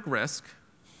systemic risk,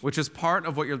 which is part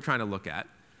of what you're trying to look at,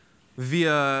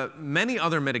 via many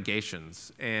other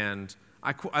mitigations. And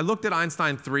I looked at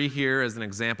Einstein 3 here as an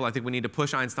example. I think we need to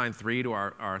push Einstein 3 to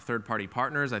our third-party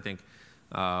partners. I think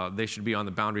they should be on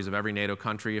the boundaries of every NATO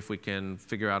country if we can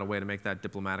figure out a way to make that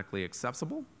diplomatically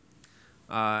acceptable.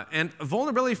 And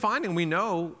vulnerability finding, we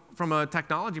know from a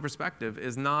technology perspective,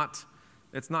 it's not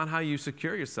how you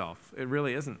secure yourself. It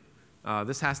really isn't.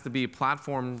 This has to be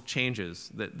platform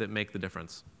changes that make the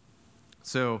difference.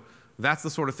 So that's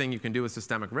the sort of thing you can do with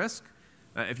systemic risk.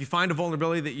 If you find a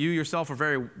vulnerability that you yourself are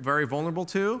very, very vulnerable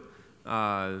to,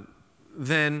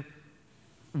 then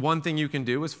one thing you can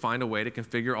do is find a way to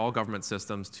configure all government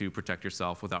systems to protect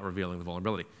yourself without revealing the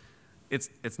vulnerability.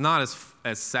 It's not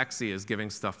as sexy as giving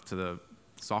stuff to the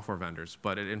software vendors,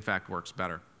 but it in fact works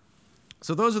better.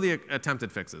 So those are the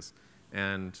attempted fixes.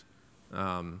 And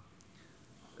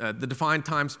the defined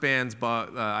time spans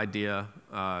idea,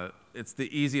 it's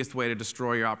the easiest way to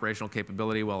destroy your operational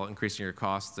capability while increasing your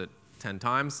costs at 10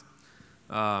 times.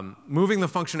 Moving the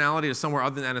functionality to somewhere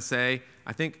other than NSA,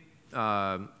 I think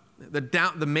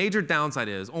the major downside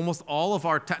is almost all of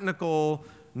our technical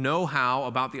know-how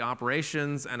about the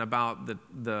operations and about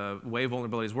the way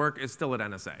vulnerabilities work is still at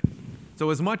NSA. So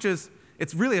as much as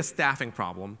it's really a staffing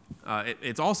problem,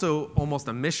 it's also almost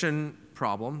a mission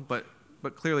problem, but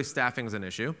but clearly staffing is an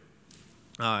issue.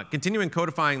 Continuing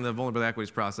codifying the vulnerability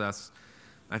equities process,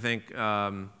 I think,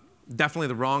 definitely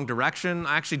the wrong direction.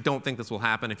 I actually don't think this will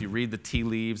happen if you read the tea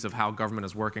leaves of how government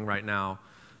is working right now.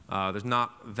 There's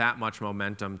not that much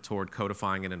momentum toward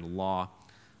codifying it into law.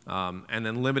 And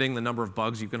then limiting the number of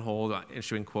bugs you can hold,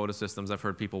 issuing quota systems. I've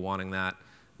heard people wanting that.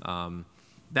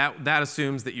 That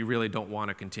assumes that you really don't want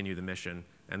to continue the mission.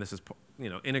 And this is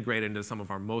integrated into some of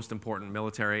our most important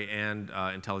military and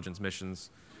intelligence missions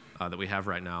that we have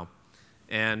right now.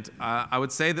 And I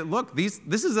would say that, look, this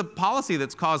is a policy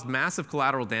that's caused massive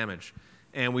collateral damage.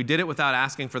 And we did it without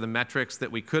asking for the metrics that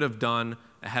we could have done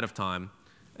ahead of time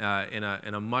in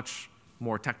a much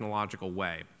more technological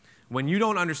way. When you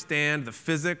don't understand the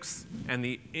physics and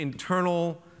the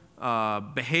internal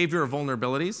behavior of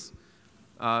vulnerabilities,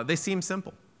 they seem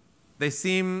simple. They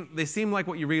seem like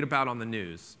what you read about on the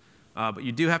news. But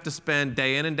you do have to spend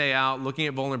day in and day out looking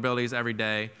at vulnerabilities every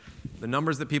day. The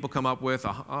numbers that people come up with,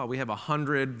 we have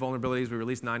 100 vulnerabilities, we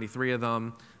released 93 of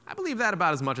them. I believe that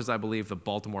about as much as I believe the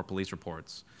Baltimore police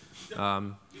reports.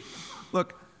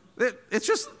 Look,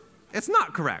 it's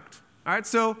not correct. All right,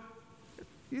 so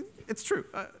it's true.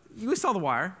 You saw The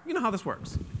Wire. You know how this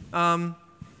works. I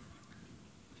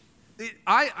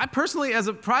personally, as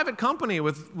a private company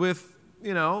with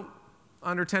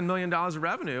under $10 million of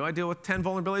revenue, I deal with 10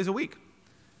 vulnerabilities a week,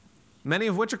 many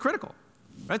of which are critical.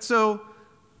 Right? So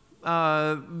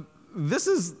this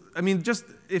is, just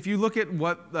if you look at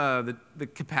what the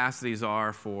capacities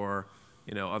are for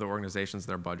other organizations,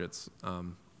 their budgets,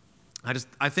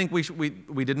 I think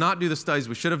we did not do the studies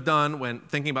we should have done when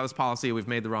thinking about this policy. We've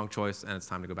made the wrong choice, and it's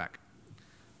time to go back.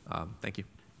 Thank you.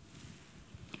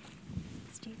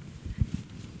 Steve.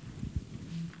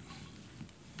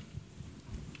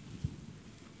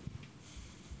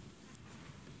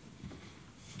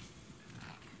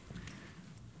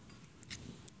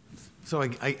 So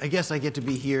I guess I get to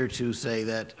be here to say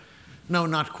that, no,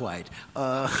 not quite.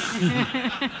 A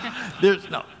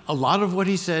lot of what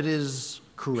he said is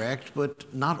correct,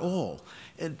 but not all.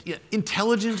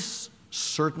 Intelligence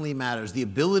certainly matters. The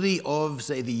ability of,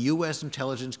 say, the US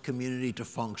intelligence community to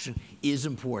function is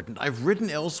important. I've written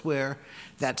elsewhere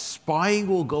that spying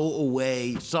will go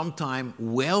away sometime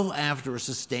well after a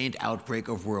sustained outbreak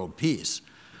of world peace.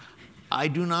 I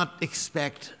do not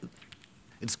expect,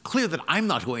 it's clear that I'm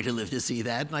not going to live to see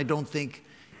that, and I don't think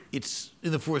it's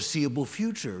in the foreseeable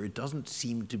future. It doesn't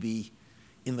seem to be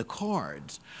in the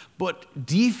cards. But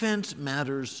defense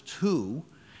matters too,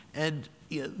 and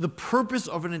the purpose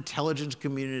of an intelligence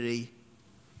community,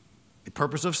 the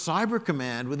purpose of Cyber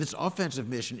Command with its offensive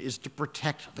mission is to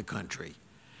protect the country.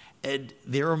 And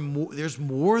there's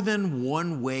more than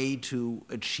one way to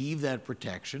achieve that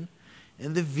protection,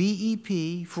 and the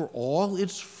VEP, for all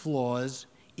its flaws,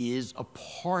 is a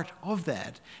part of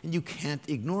that, and you can't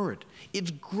ignore it.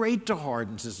 It's great to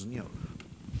harden systems.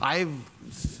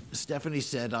 Stephanie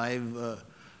said I've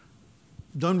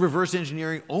done reverse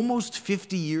engineering almost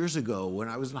 50 years ago. When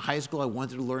I was in high school, I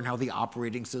wanted to learn how the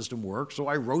operating system works, so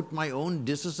I wrote my own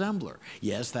disassembler.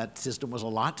 Yes, that system was a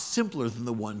lot simpler than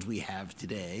the ones we have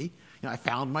today. I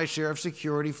found my share of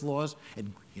security flaws,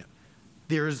 and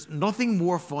there's nothing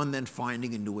more fun than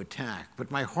finding a new attack, but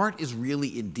my heart is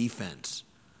really in defense.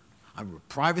 I'm a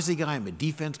privacy guy, I'm a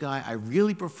defense guy. I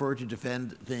really prefer to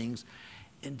defend things,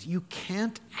 and you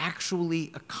can't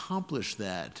actually accomplish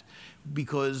that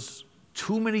because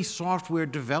too many software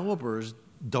developers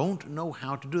don't know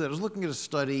how to do that. I was looking at a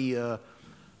study,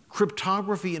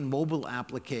 cryptography in mobile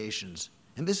applications,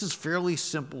 and this is fairly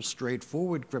simple,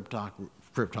 straightforward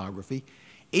cryptography.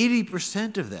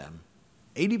 80% of them,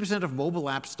 80% of mobile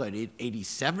apps studied,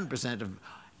 87% of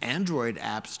Android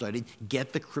apps studied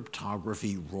get the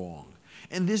cryptography wrong.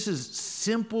 And this is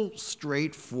simple,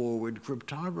 straightforward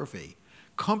cryptography.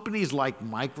 Companies like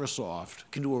Microsoft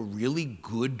can do a really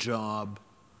good job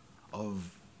of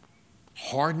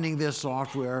hardening their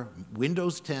software.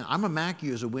 Windows 10, I'm a Mac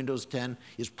user, Windows 10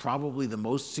 is probably the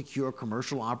most secure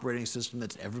commercial operating system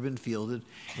that's ever been fielded,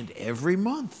 and every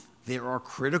month there are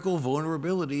critical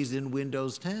vulnerabilities in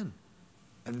Windows 10.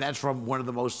 And that's from one of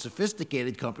the most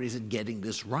sophisticated companies at getting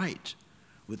this right,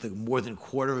 with the more than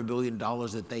 $250 million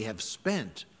that they have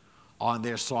spent on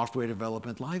their software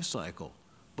development lifecycle.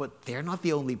 But they're not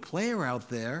the only player out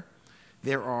there.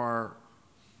 There are,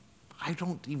 I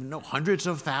don't even know, hundreds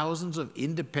of thousands of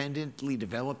independently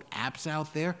developed apps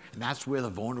out there, and that's where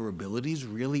the vulnerabilities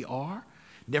really are.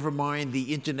 Never mind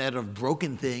the Internet of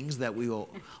broken things that we all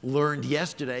learned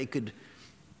yesterday could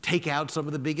take out some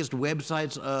of the biggest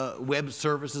websites, web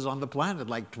services on the planet,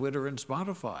 like Twitter and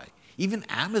Spotify. Even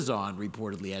Amazon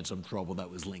reportedly had some trouble that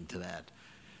was linked to that.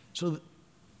 So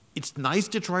It's nice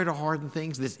to try to harden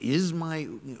things. This is my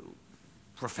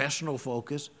professional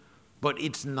focus, but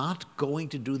it's not going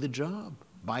to do the job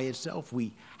by itself.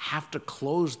 We have to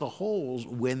close the holes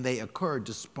when they occur,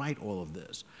 despite all of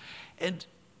this. And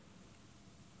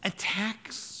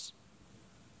attacks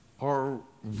are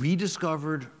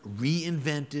rediscovered,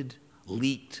 reinvented,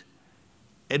 leaked.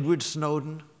 Edward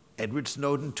Snowden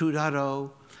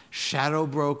 2.0, shadow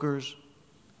brokers,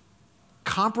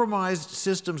 compromised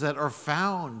systems that are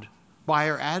found by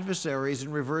our adversaries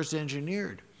and reverse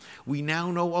engineered. We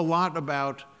now know a lot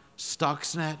about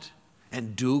Stuxnet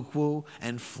and Duqu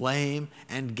and Flame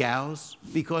and Gauss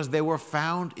because they were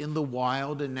found in the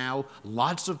wild, and now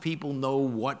lots of people know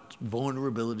what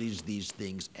vulnerabilities these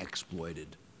things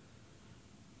exploited.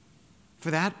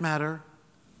 For that matter,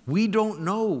 we don't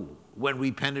know when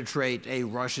we penetrate a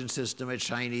Russian system, a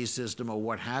Chinese system, or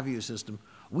what have you system.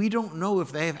 We don't know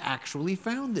if they have actually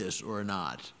found this or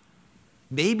not.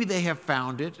 Maybe they have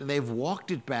found it and they've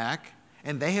walked it back,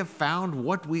 and they have found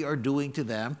what we are doing to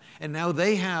them, and now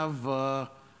they have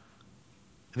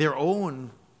their own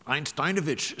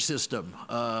Einsteinovich system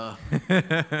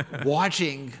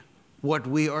watching what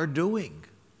we are doing.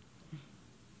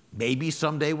 Maybe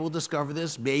someday we'll discover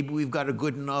this. Maybe we've got a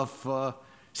good enough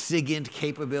SIGINT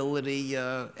capability,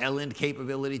 LINT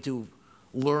capability to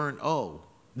learn, oh,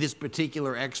 this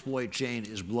particular exploit chain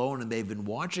is blown and they've been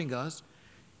watching us.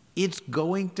 It's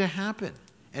going to happen.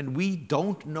 And we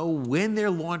don't know when they're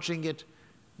launching it,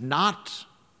 not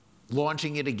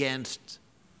launching it against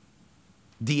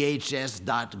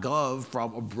DHS.gov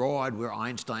from abroad where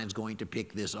Einstein's going to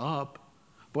pick this up,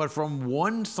 but from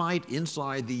one site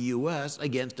inside the US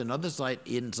against another site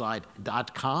inside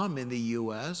 .com in the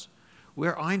US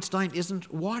where Einstein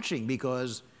isn't watching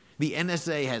because the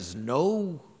NSA has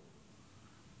no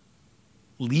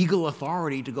legal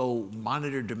authority to go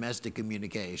monitor domestic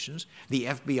communications. The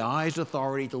FBI's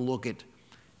authority to look at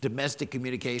domestic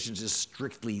communications is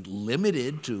strictly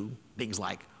limited to things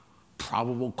like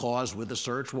probable cause with a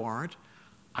search warrant.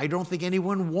 I don't think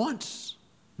anyone wants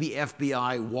the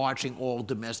FBI watching all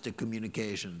domestic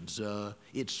communications.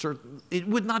 It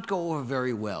would not go over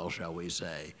very well, shall we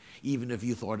say, even if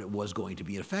you thought it was going to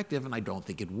be effective, and I don't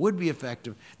think it would be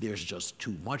effective. There's just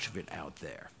too much of it out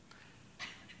there.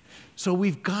 So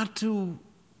we've got to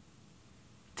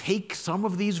take some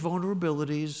of these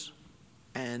vulnerabilities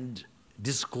and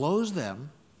disclose them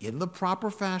in the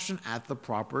proper fashion at the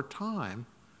proper time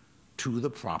to the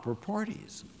proper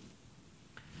parties.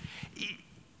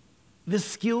 The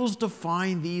skills to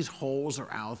find these holes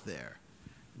are out there.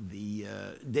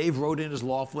 Dave wrote in his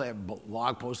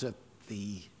blog post that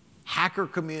the hacker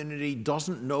community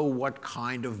doesn't know what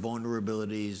kind of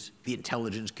vulnerabilities the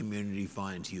intelligence community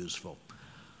finds useful.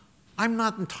 I'm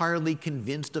not entirely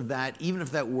convinced of that, even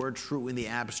if that were true in the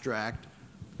abstract.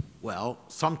 Well,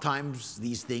 sometimes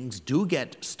these things do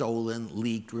get stolen,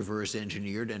 leaked, reverse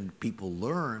engineered, and people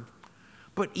learn.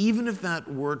 But even if that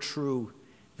were true,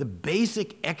 the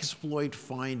basic exploit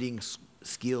finding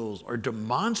skills are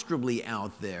demonstrably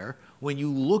out there when you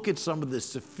look at some of the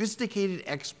sophisticated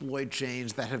exploit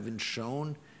chains that have been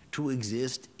shown to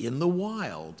exist in the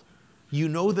wild. You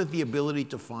know that the ability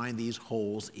to find these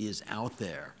holes is out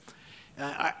there.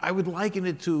 I would liken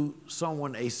it to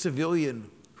someone, a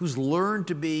civilian, who's learned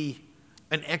to be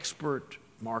an expert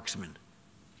marksman.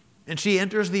 And she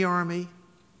enters the army,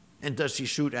 and does she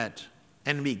shoot at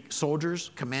enemy soldiers,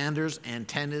 commanders,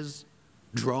 antennas,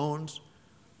 drones?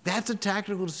 That's a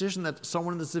tactical decision that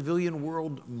someone in the civilian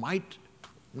world might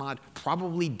not,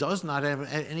 probably does not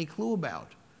have any clue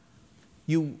about.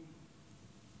 You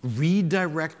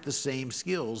redirect the same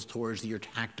skills towards your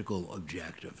tactical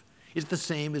objective. It's the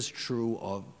same is true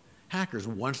of hackers.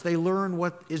 Once they learn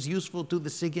what is useful to the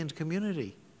SIGINT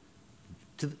community,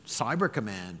 to the Cyber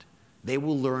Command, they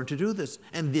will learn to do this.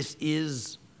 And this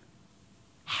is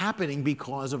happening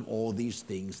because of all these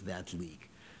things that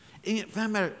leak. And for that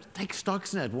matter, take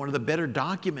Stuxnet, one of the better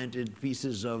documented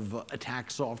pieces of attack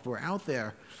software out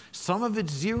there. Some of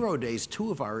it's 0 days,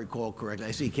 too, if I recall correctly.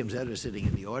 I see Kim Zetter sitting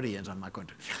in the audience. I'm not going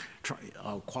to try,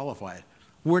 I'll qualify it.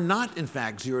 We're not, in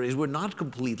fact, 0 days. We're not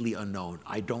completely unknown.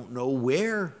 I don't know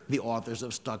where the authors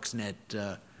of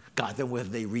Stuxnet got them, whether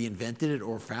they reinvented it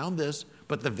or found this,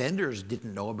 but the vendors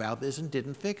didn't know about this and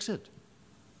didn't fix it.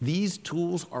 These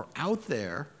tools are out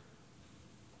there,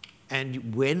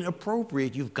 and when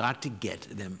appropriate, you've got to get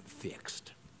them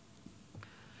fixed.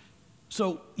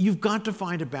 So you've got to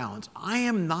find a balance. I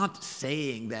am not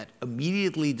saying that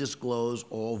immediately disclose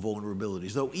all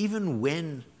vulnerabilities, though even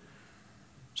when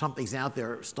something's out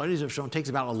there, studies have shown it takes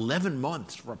about 11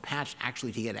 months for a patch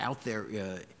actually to get out there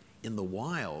in the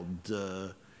wild.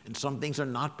 And And some things are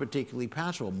not particularly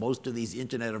patchable. Most of these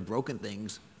Internet of Broken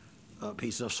Things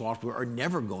pieces of software are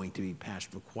never going to be patched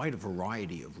for quite a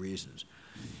variety of reasons.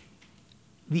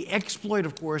 The exploit,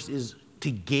 of course, is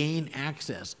to gain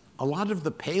access. A lot of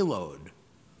the payload,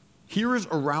 here is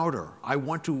a router. I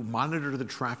want to monitor the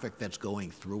traffic that's going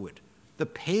through it. The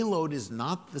payload is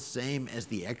not the same as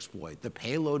the exploit. The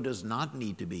payload does not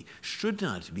need to be, should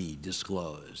not be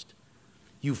disclosed.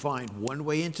 You find one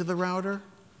way into the router,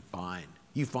 fine.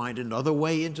 You find another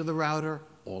way into the router,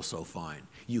 also fine.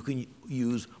 You can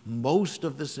use most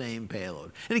of the same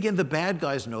payload. And again, the bad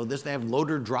guys know this. They have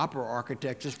loader-dropper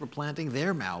architectures for planting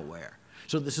their malware.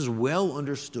 So this is well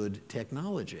understood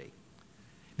technology.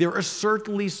 There are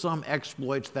certainly some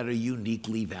exploits that are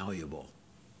uniquely valuable.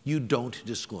 You don't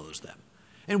disclose them.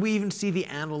 And we even see the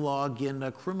analog in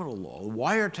criminal law.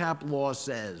 Wiretap law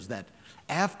says that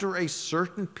after a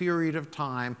certain period of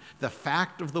time, the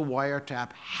fact of the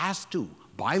wiretap has to,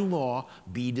 by law,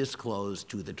 be disclosed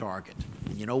to the target.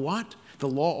 And you know what? The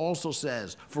law also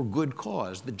says, for good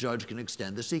cause, the judge can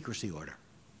extend the secrecy order.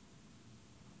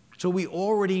 So we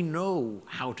already know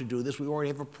how to do this. We already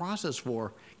have a process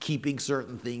for keeping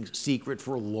certain things secret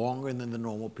for longer than the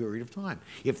normal period of time.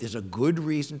 If there's a good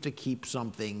reason to keep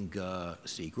something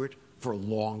secret for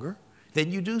longer,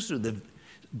 then you do so.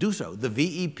 The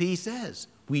VEP says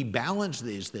we balance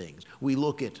these things. We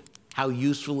look at how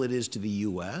useful it is to the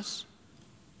US.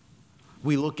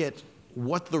 We look at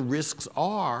what the risks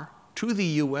are to the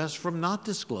US from not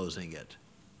disclosing it.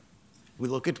 We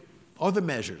look at other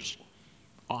measures,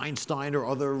 Einstein or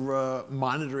other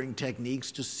monitoring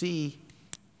techniques to see,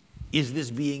 is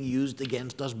this being used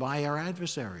against us by our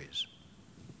adversaries?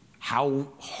 How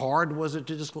hard was it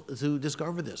to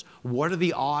discover this? What are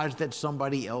the odds that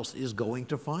somebody else is going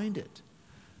to find it?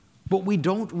 But we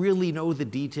don't really know the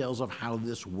details of how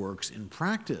this works in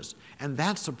practice, and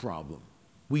that's a problem.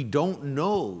 We don't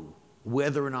know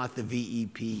whether or not the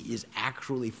VEP is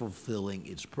actually fulfilling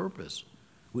its purpose,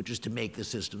 which is to make the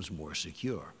systems more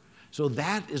secure. So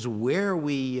that is where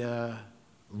we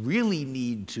really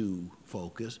need to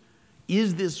focus.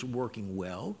 Is this working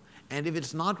well? And if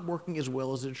it's not working as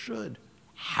well as it should,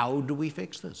 how do we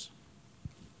fix this?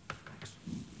 Thanks.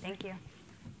 Thank you.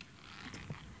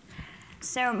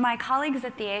 So my colleagues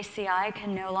at the ACI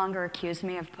can no longer accuse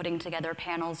me of putting together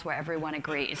panels where everyone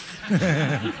agrees.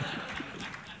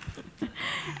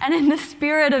 And in the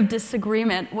spirit of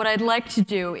disagreement, what I'd like to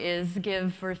do is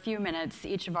give, for a few minutes,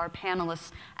 each of our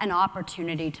panelists an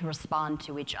opportunity to respond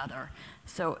to each other.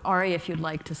 So Ari, if you'd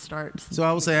like to start. So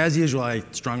I will say, as usual, I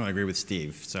strongly agree with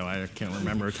Steve. So I can't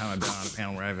remember a time I've been on a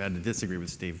panel where I've had to disagree with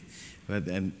Steve.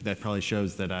 And that probably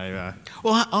shows that I...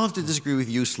 Well, I'll have to disagree with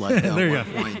you slightly on there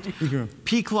one you go. point.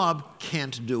 PCLOB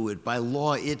can't do it. By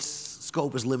law, its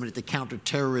scope is limited to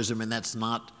counterterrorism, and that's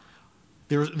not...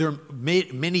 There are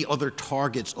many other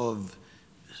targets of,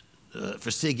 for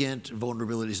SIGINT,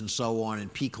 vulnerabilities and so on,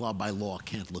 and PCLOB by law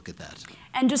can't look at that.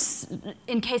 And just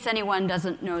in case anyone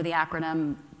doesn't know the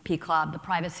acronym PCLOB, the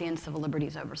Privacy and Civil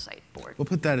Liberties Oversight Board. We'll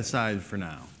put that aside for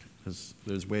now, because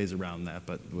there's ways around that,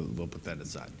 but we'll put that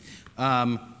aside.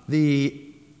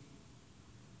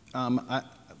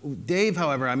 Dave,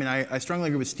 however, I mean, I strongly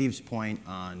agree with Steve's point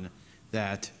on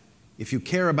that. If you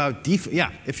care about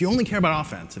if you only care about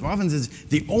offense, if offense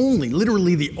is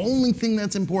literally the only thing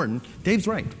that's important, Dave's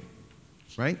right?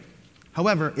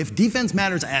 However, if defense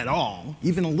matters at all,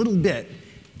 even a little bit,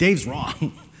 Dave's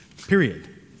wrong, period.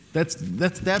 That's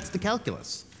the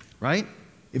calculus, right?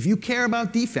 If you care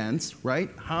about defense,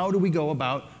 right, how do we go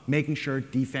about making sure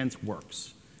defense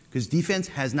works? Because defense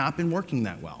has not been working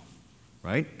that well,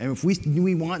 right? And if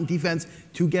we want defense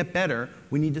to get better,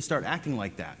 we need to start acting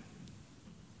like that.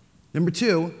 Number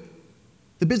two,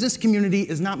 the business community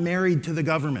is not married to the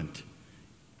government,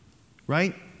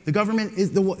 right? The government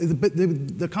is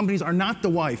the companies are not the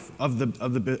wife of the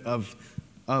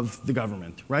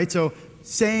government, right? So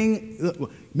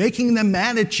making them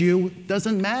mad at you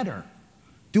doesn't matter.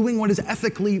 Doing what is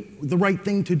ethically the right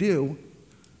thing to do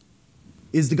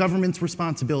is the government's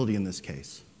responsibility in this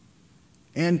case.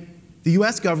 And the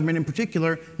US government in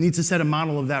particular needs to set a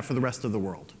model of that for the rest of the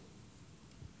world.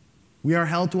 We are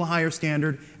held to a higher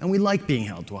standard, and we like being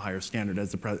held to a higher standard,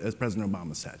 as President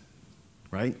Obama said,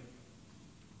 right?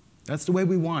 That's the way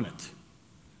we want it.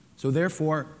 So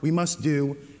therefore, we must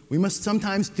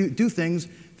sometimes do things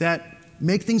that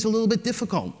make things a little bit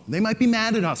difficult. They might be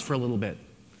mad at us for a little bit.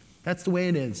 That's the way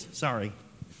it is. Sorry.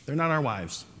 They're not our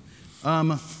wives.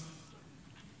 Number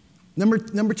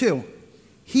two,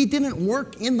 he didn't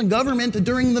work in the government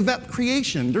during the VEP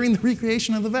creation, during the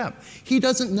recreation of the VEP. He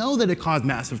doesn't know that it caused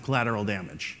massive collateral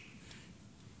damage.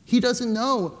 He doesn't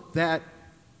know that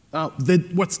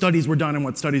what studies were done and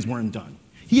what studies weren't done.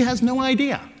 He has no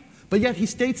idea, but yet he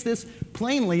states this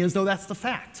plainly as though that's the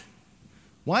fact.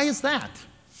 Why is that?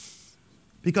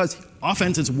 Because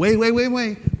offense is way, way, way,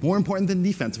 way more important than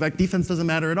defense. In fact, defense doesn't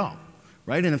matter at all,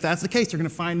 right? And if that's the case, you're going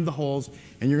to find the holes,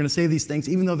 and you're going to say these things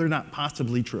even though they're not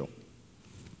possibly true.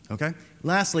 Okay?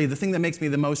 Lastly, the thing that makes me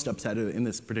the most upset in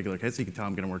this particular case, you can tell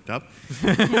I'm getting worked up,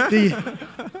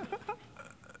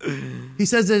 he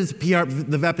says that it's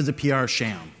the VEP is a PR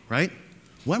sham, right?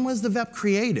 When was the VEP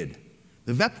created?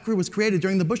 The VEP was created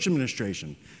during the Bush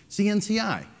administration,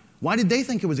 CNCI. Why did they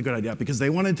think it was a good idea? Because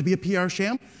they wanted it to be a PR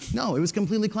sham? No, it was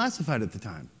completely classified at the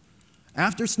time.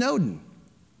 After Snowden,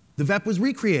 the VEP was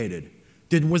recreated.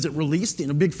 Was it released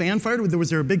in a big fanfare? Was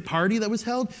there a big party that was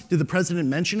held? Did the president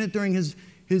mention it during his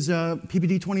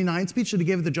PPD 29 speech that he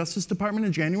gave at the Justice Department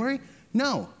in January?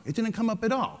 No, it didn't come up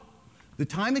at all. The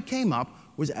time it came up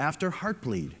was after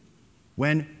Heartbleed,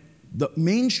 when the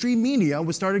mainstream media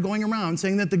started going around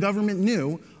saying that the government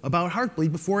knew about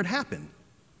Heartbleed before it happened.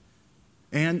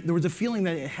 And there was a feeling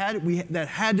that that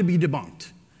had to be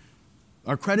debunked.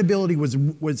 Our credibility was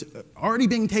already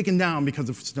being taken down because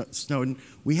of Snowden.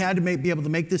 We had to be able to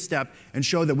make this step and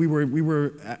show that we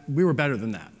were better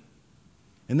than that.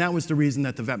 And that was the reason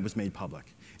that the VEP was made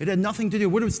public. It had nothing to do.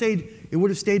 It would have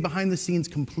stayed behind the scenes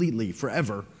completely,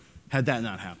 forever, had that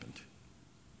not happened.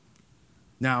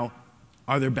 Now,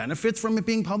 are there benefits from it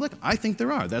being public? I think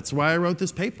there are. That's why I wrote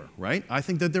this paper, right? I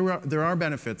think that there are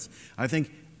benefits. I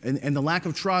think, and the lack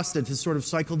of trust that has sort of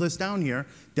cycled us down here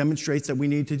demonstrates that we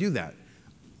need to do that.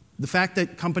 The fact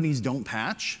that companies don't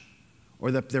patch, or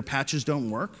that their patches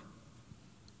don't work,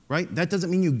 right? That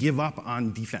doesn't mean you give up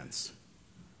on defense,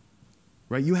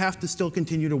 right? You have to still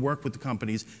continue to work with the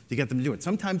companies to get them to do it.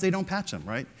 Sometimes they don't patch them,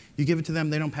 right? You give it to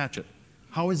them, they don't patch it.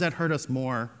 How has that hurt us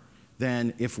more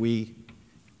than if we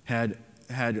had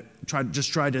tried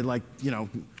to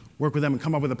work with them and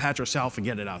come up with a patch ourselves and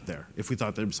get it out there, if we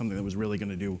thought there was something that was really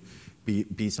going to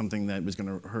be something that was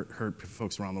going to hurt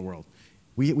folks around the world.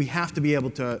 We have to be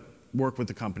able to work with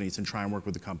the companies and try and work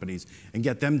with the companies and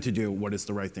get them to do what is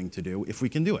the right thing to do if we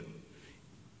can do it.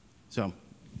 So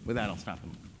with that, I'll stop.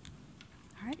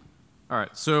 All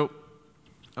right, so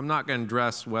I'm not going to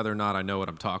address whether or not I know what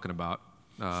I'm talking about.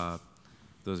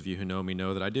 Those of you who know me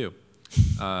know that I do.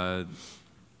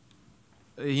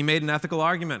 He made an ethical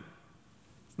argument.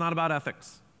 It's not about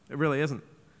ethics. It really isn't.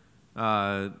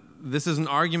 This is an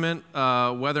argument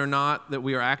whether or not that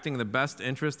we are acting in the best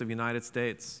interest of the United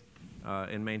States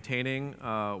in maintaining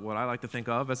what I like to think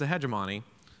of as a hegemony,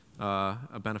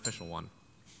 a beneficial one,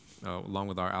 along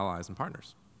with our allies and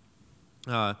partners.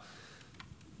 The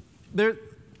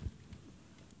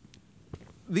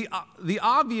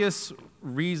obvious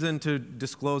reason to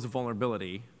disclose a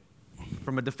vulnerability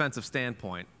from a defensive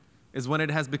standpoint is when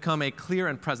it has become a clear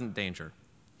and present danger.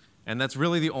 And that's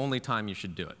really the only time you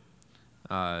should do it.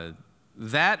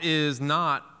 That is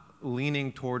not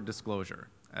leaning toward disclosure,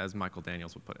 as Michael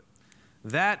Daniels would put it.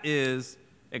 That is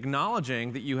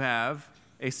acknowledging that you have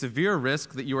a severe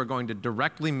risk that you are going to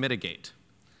directly mitigate,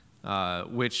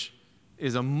 which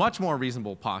is a much more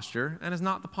reasonable posture and is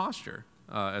not the posture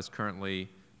as currently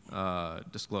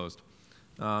disclosed.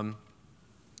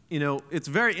 It's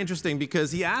very interesting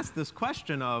because he asked this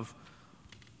question of,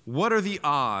 what are the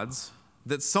odds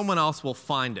that someone else will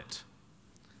find it?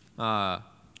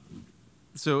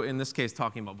 So in this case,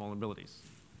 talking about vulnerabilities.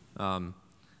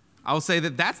 I will say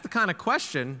that that's the kind of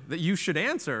question that you should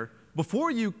answer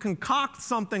before you concoct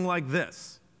something like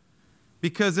this.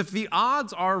 Because if the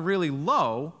odds are really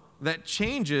low, that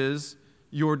changes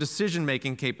your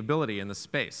decision-making capability in the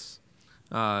space.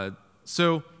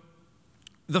 So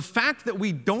the fact that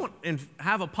we don't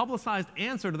have a publicized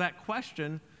answer to that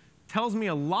question tells me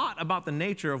a lot about the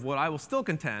nature of what I will still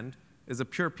contend is a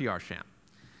pure PR sham.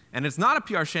 And it's not a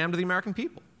PR sham to the American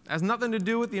people. It has nothing to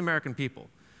do with the American people.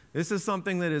 This is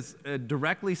something that is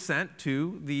directly sent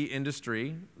to the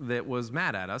industry that was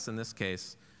mad at us, in this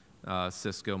case,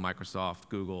 Cisco, Microsoft,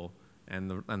 Google, and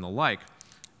the like.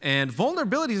 And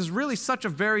vulnerabilities is really such a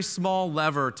very small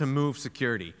lever to move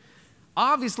security.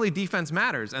 Obviously, defense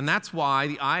matters, and that's why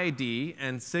the IAD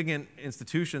and SIGINT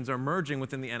institutions are merging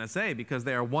within the NSA, because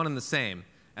they are one and the same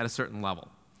at a certain level.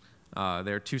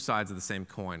 They're two sides of the same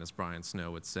coin, as Brian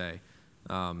Snow would say.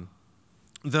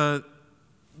 The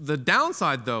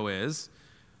downside, though, is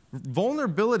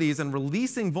vulnerabilities and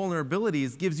releasing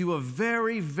vulnerabilities gives you a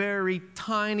very, very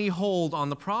tiny hold on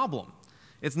the problem.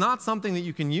 It's not something that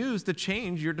you can use to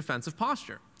change your defensive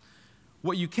posture.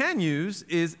 What you can use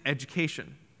is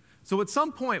education. So at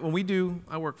some point when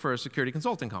I work for a security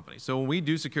consulting company. So when we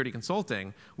do security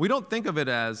consulting, we don't think of it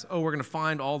as, oh, we're going to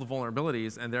find all the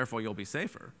vulnerabilities and therefore you'll be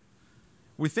safer.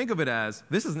 We think of it as,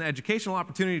 this is an educational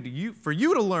opportunity for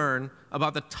you to learn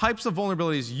about the types of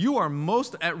vulnerabilities you are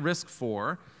most at risk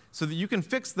for so that you can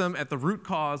fix them at the root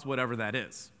cause, whatever that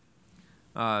is.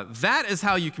 That is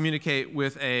how you communicate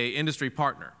with an industry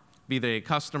partner, be they a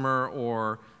customer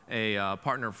or a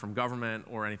partner from government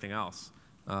or anything else.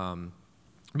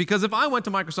 Because if I went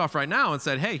to Microsoft right now and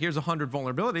said, hey, here's 100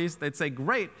 vulnerabilities, they'd say,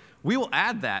 great, we will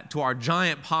add that to our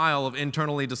giant pile of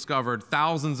internally discovered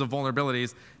thousands of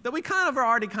vulnerabilities that we kind of are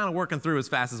already kind of working through as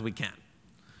fast as we can.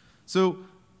 So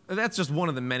that's just one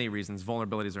of the many reasons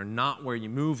vulnerabilities are not where you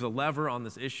move the lever on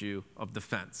this issue of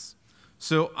defense.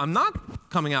 So I'm not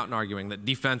coming out and arguing that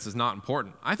defense is not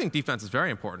important. I think defense is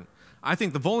very important. I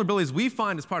think the vulnerabilities we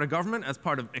find as part of government, as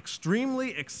part of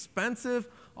extremely expensive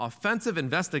offensive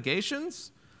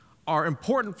investigations, are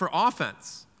important for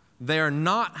offense. They are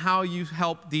not how you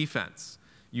help defense.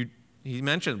 He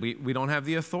mentioned we don't have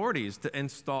the authorities to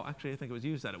install, actually I think it was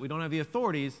you who said it, we don't have the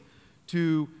authorities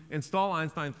to install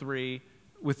Einstein 3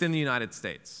 within the United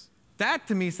States. That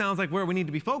to me sounds like where we need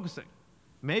to be focusing.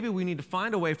 Maybe we need to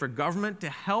find a way for government to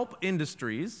help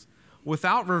industries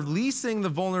without releasing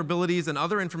the vulnerabilities and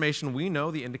other information we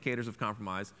know, the indicators of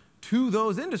compromise, to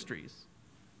those industries.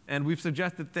 And we've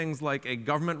suggested things like a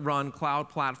government-run cloud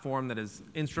platform that is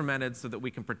instrumented so that we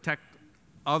can protect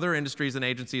other industries and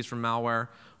agencies from malware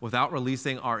without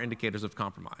releasing our indicators of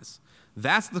compromise.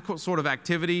 That's the sort of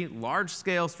activity,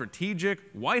 large-scale, strategic,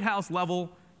 White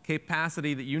House-level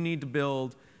capacity that you need to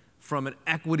build from an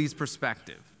equities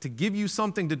perspective to give you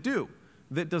something to do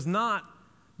that does not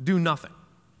do nothing.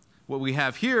 What we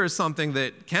have here is something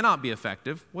that cannot be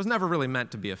effective, was never really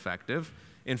meant to be effective,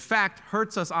 in fact,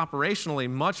 hurts us operationally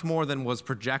much more than was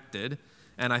projected,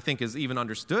 and I think is even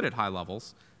understood at high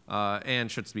levels, and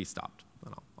should be stopped.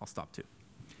 And I'll stop too.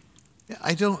 Yeah,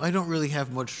 I don't really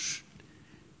have much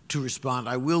to respond.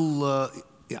 I will.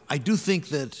 I do think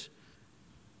that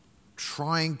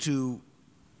trying to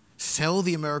sell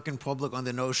the American public on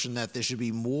the notion that there should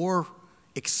be more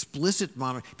explicit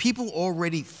monitoring. People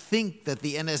already think that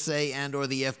the NSA and/or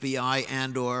the FBI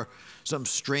and/or some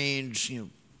strange,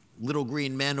 little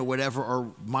green men or whatever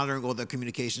are monitoring all their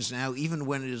communications now, even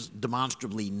when it is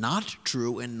demonstrably not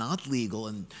true and not legal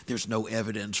and there's no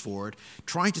evidence for it.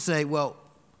 Trying to say, well,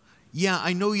 yeah,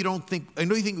 I know you think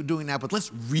we're doing that, but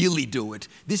let's really do it.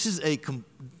 This is a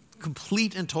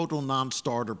complete and total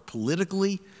non-starter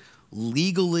politically,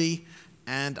 legally,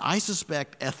 and I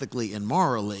suspect ethically and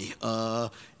morally.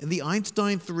 And the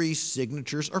Einstein 3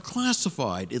 signatures are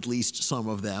classified, at least some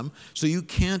of them, so you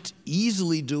can't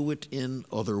easily do it in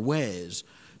other ways.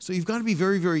 So you've got to be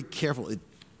very, very careful.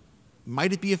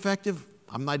 Might it be effective?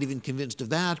 I'm not even convinced of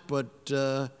that, but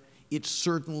it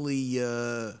certainly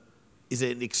is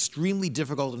an extremely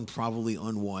difficult and probably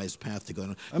unwise path to go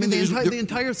down. I mean, the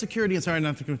entire security, sorry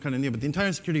not to cut in there, but the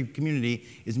entire security community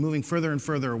is moving further and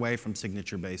further away from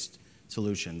signature-based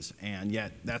solutions, and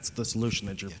yet that's the solution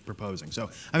that you're proposing. So,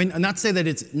 I mean, not to say that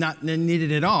it's not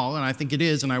needed at all, and I think it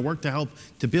is, and I work to help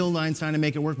to build Einstein and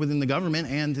make it work within the government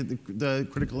and the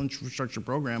critical infrastructure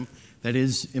program that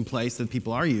is in place that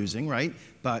people are using, right?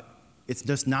 But it's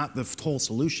just not the whole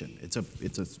solution. It's a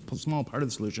small part of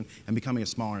the solution and becoming a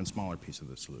smaller and smaller piece of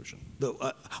the solution. Though,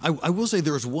 I will say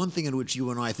there is one thing in which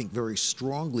you and I think very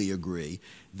strongly agree,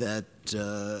 that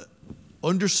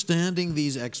understanding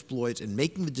these exploits and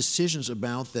making the decisions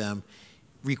about them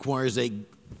requires a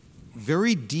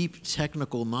very deep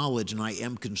technical knowledge, and I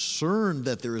am concerned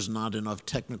that there is not enough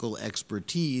technical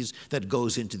expertise that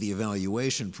goes into the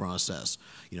evaluation process.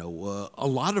 A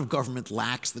lot of government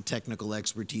lacks the technical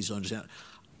expertise to understand.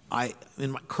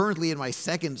 Currently in my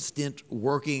second stint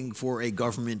working for a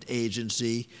government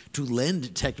agency to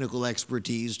lend technical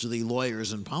expertise to the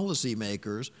lawyers and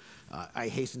policymakers, I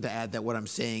hasten to add that what I'm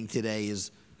saying today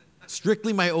is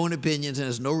strictly my own opinions and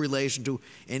has no relation to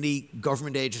any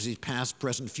government agency's past,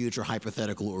 present, future,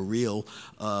 hypothetical or real.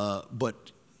 But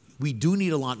we do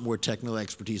need a lot more technical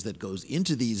expertise that goes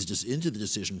into the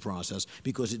decision process,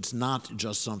 because it's not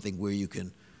just something where you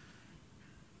can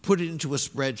put it into a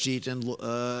spreadsheet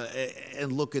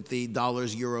and look at the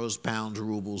dollars, euros, pounds,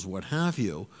 rubles, what have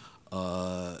you.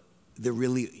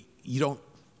 You don't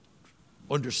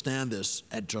understand this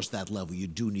at just that level. You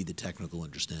do need the technical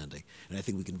understanding. And I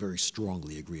think we can very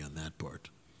strongly agree on that part.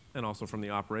 And also from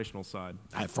the operational side.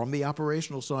 From the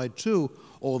operational side, too,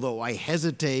 although I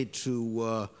hesitate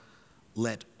to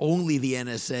let only the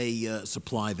NSA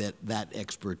supply that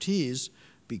expertise,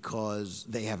 because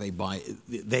they have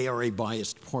they are a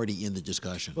biased party in the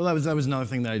discussion. Well, that was another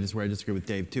thing that where I disagree with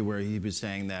Dave too, where he was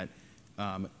saying that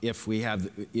if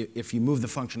you move the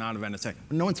function out of NSA,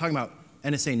 no one's talking about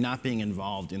NSA not being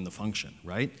involved in the function,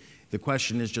 right? The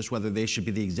question is just whether they should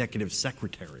be the executive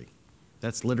secretary.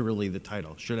 That's literally the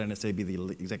title. Should NSA be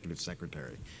the executive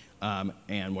secretary?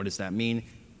 And what does that mean?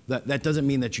 That doesn't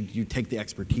mean that you take the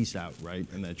expertise out, right?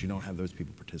 And that you don't have those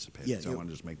people participate. Yeah, so I want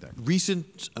to just make that clear.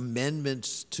 Recent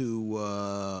amendments to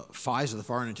FISA, the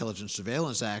Foreign Intelligence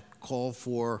Surveillance Act, call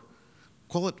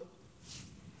it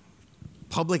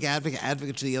public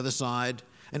advocate to the other side.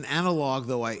 An analog,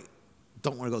 though I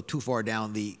don't want to go too far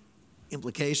down the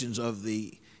implications of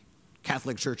the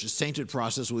Catholic Church's sainted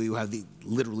process, where you have the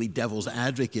literally devil's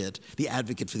advocate, the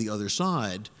advocate for the other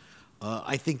side.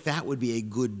 I think that would be a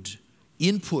good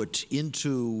input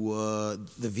into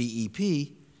the VEP.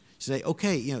 Say,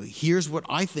 okay, here's what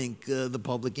I think the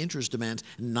public interest demands,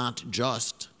 not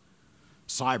just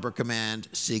Cyber Command,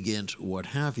 SIGINT, what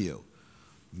have you.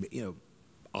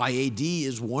 IAD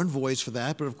is one voice for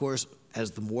that, but of course,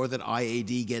 as the more that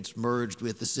IAD gets merged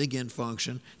with the SIGINT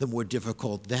function, the more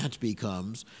difficult that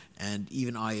becomes, and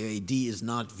even IAD is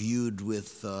not viewed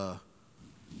with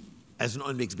as an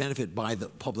unmixed benefit by the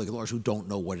public at large, who don't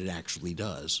know what it actually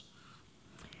does.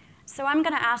 So I'm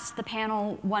going to ask the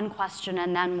panel one question,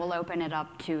 and then we'll open it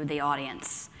up to the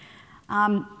audience.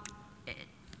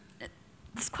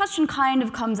 This question kind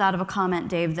of comes out of a comment,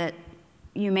 Dave, that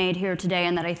you made here today,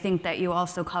 and that I think that you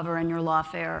also cover in your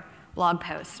Lawfare blog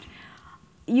post.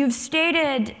 You've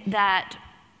stated that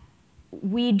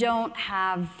we don't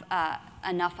have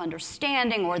enough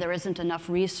understanding, or there isn't enough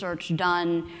research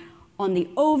done on the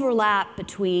overlap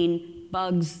between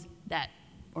bugs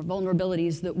or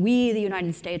vulnerabilities that we, the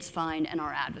United States, find and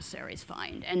our adversaries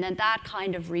find, and that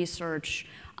kind of research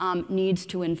needs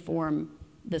to inform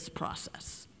this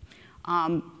process.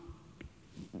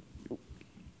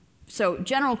 So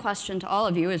general question to all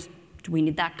of you is, do we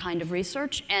need that kind of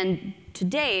research? And to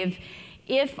Dave,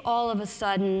 if all of a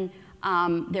sudden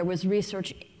there was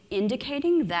research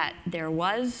indicating that there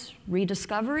was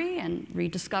rediscovery and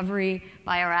rediscovery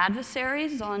by our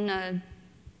adversaries on a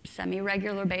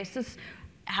semi-regular basis,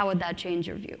 how would that change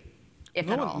your view, if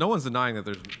at all? No one's denying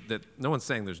that no one's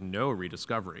saying there's no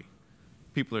rediscovery.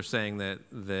 People are saying that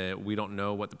we don't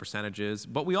know what the percentage is,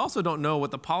 but we also don't know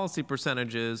what the policy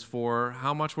percentage is for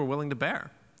how much we're willing to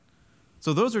bear.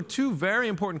 So those are two very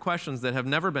important questions that have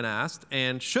never been asked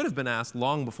and should have been asked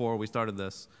long before we started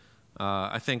this.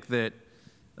 I think that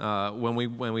when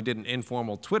we did an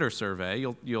informal Twitter survey,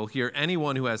 you'll hear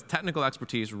anyone who has technical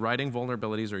expertise writing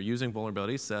vulnerabilities or using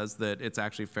vulnerabilities says that it's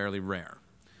actually fairly rare.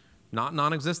 Not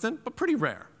non-existent, but pretty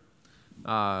rare.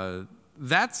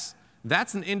 That's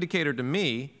an indicator to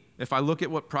me. If I look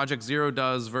at what Project Zero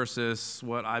does versus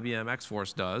what IBM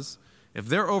X-Force does, if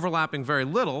they're overlapping very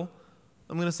little,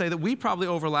 I'm going to say that we probably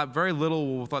overlap very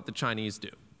little with what the Chinese do.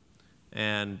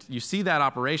 And you see that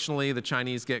operationally. The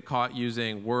Chinese get caught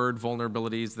using word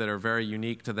vulnerabilities that are very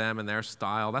unique to them and their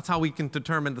style. That's how we can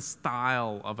determine the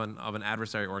style of an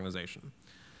adversary organization.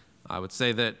 I would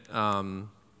say that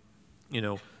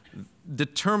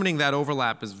determining that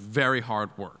overlap is very hard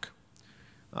work.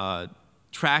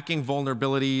 Tracking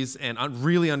vulnerabilities and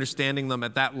really understanding them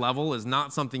at that level is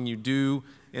not something you do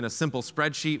in a simple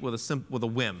spreadsheet with a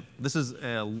whim. This is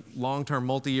a long-term,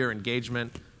 multi-year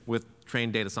engagement with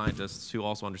trained data scientists who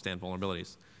also understand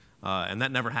vulnerabilities. And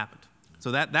that never happened.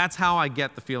 So that's how I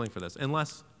get the feeling for this,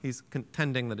 unless he's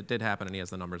contending that it did happen and he has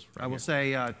the numbers right I will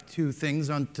say two things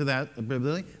to that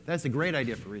ability. That's a great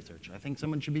idea for research. I think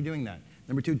someone should be doing that.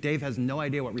 Number two, Dave has no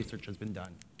idea what research has been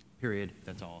done. Period.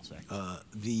 That's all I'll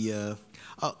say.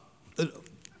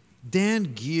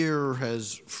 Dan Geer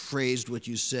has phrased what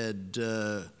you said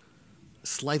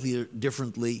slightly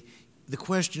differently. The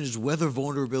question is whether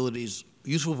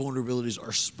useful vulnerabilities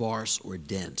are sparse or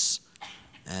dense.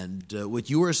 And what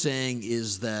you are saying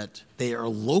is that they are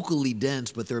locally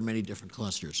dense, but there are many different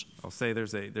clusters. I'll say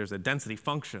there's a density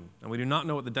function, and we do not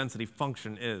know what the density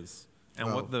function is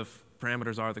and what the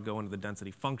parameters are that go into the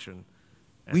density function.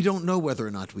 We don't know whether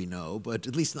or not we know, but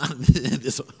at least not in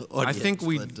this audience. I think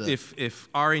if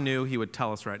Ari knew, he would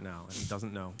tell us right now, and he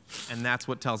doesn't know. And that's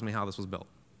what tells me how this was built.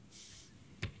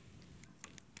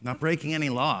 Not breaking any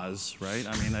laws, right?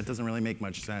 I mean, that doesn't really make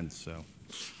much sense, so.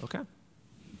 Okay.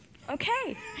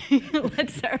 Okay.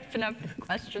 Let's open up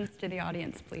questions to the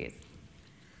audience, please.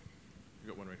 You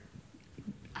got one right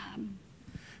here.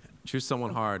 Choose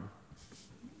someone hard.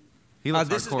 He looks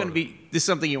this is going to hardcore. this is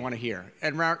something you want to hear.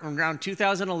 At around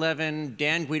 2011,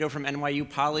 Dan Guido from NYU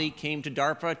Poly came to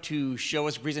DARPA to show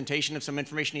us a presentation of some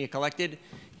information he had collected.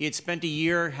 He had spent a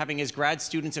year having his grad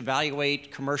students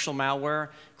evaluate commercial malware,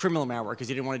 criminal malware, because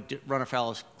he didn't want to run afoul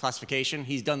of classification.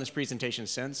 He's done this presentation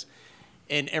since.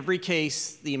 In every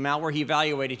case, the malware he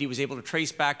evaluated, he was able to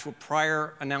trace back to a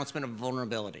prior announcement of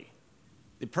vulnerability.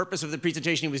 The purpose of the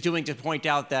presentation he was doing to point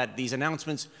out that these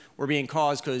announcements were being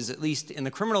caused because, at least in the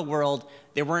criminal world,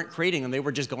 they weren't creating them. They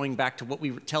were just going back to what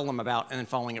we tell them about and then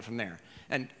following it from there.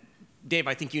 And Dave,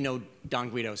 I think you know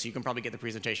Don Guido, so you can probably get the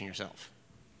presentation yourself.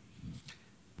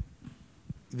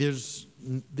 There's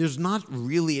not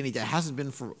really any, there hasn't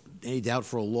been any doubt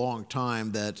for a long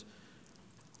time that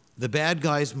the bad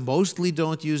guys mostly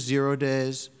don't use 0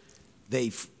 days.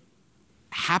 They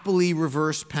happily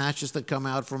reverse patches that come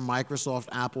out from Microsoft,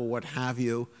 Apple, what have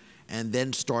you, and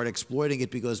then start exploiting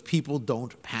it because people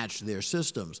don't patch their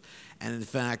systems. And in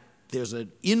fact, there's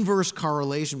an inverse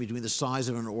correlation between the size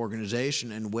of an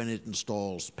organization and when it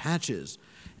installs patches.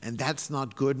 And that's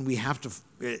not good, and we have to,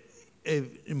 an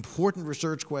important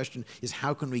research question is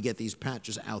how can we get these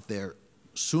patches out there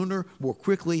sooner, more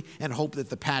quickly, and hope that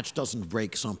the patch doesn't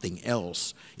break something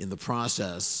else in the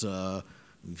process.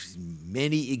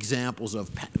 Many examples of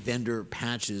vendor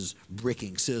patches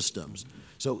bricking systems.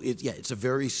 So it's a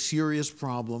very serious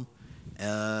problem,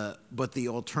 but the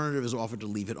alternative is often to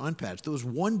leave it unpatched. There was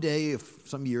one day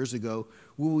some years ago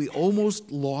where we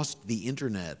almost lost the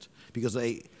internet because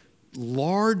a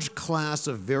large class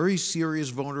of very serious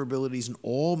vulnerabilities in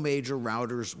all major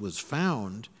routers was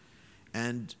found,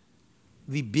 and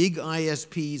the big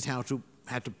ISPs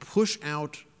had to push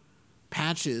out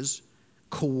patches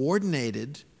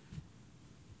coordinated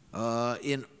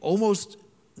with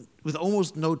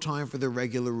almost no time for their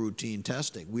regular routine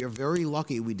testing. We are very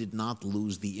lucky we did not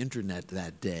lose the internet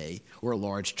that day, or a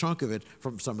large chunk of it,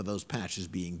 from some of those patches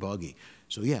being buggy.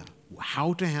 So yeah,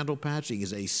 how to handle patching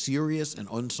is a serious and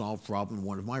unsolved problem in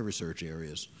one of my research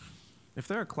areas. If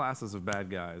there are classes of bad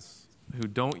guys who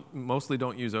mostly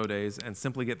don't use O-days and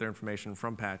simply get their information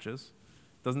from patches,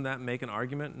 doesn't that make an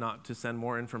argument not to send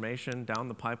more information down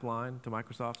the pipeline to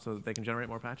Microsoft so that they can generate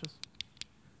more patches?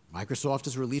 Microsoft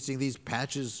is releasing these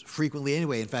patches frequently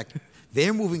anyway. In fact,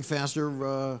 they're moving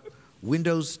faster.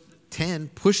 Windows 10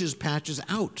 pushes patches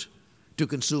out to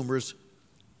consumers,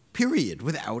 period,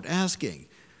 without asking.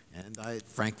 And it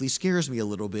frankly scares me a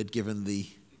little bit given the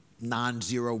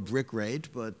non-zero brick rate,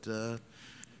 but they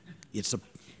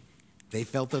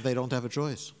felt that they don't have a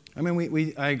choice. I mean,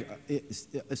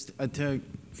 to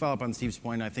follow up on Steve's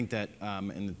point, I think that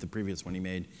in the previous one he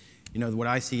made, you know, what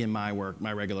I see in my work,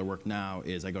 my regular work now,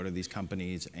 is I go to these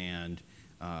companies and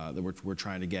that we're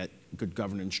trying to get good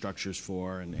governance structures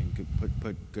for and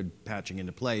put good patching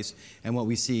into place. And what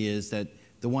we see is that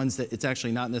the ones that, it's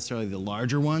actually not necessarily the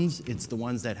larger ones, it's the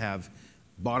ones that have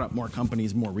bought up more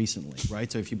companies more recently,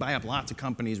 right? So if you buy up lots of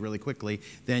companies really quickly,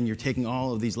 then you're taking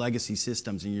all of these legacy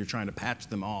systems and you're trying to patch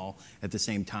them all at the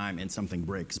same time, and something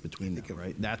breaks between them,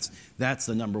 right? That's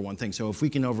the number one thing. So if we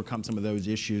can overcome some of those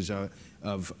issues you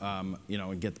know,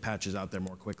 and get the patches out there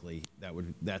more quickly,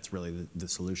 that's really the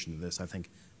solution to this. I think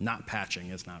not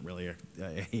patching is not really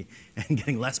and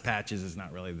getting less patches is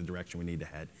not really the direction we need to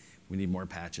head. We need more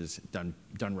patches done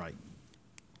right.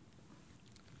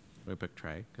 We pick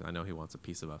Trey, because I know he wants a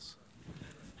piece of us.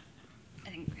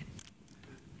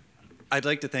 I'd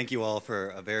like to thank you all for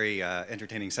a very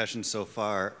entertaining session so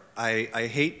far. I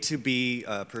hate to be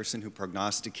a person who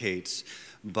prognosticates,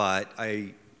 but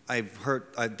I've heard,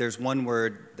 there's one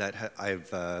word that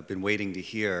I've been waiting to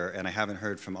hear, and I haven't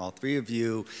heard from all three of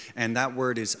you, and that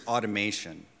word is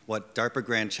automation. What DARPA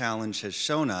Grand Challenge has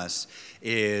shown us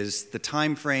is the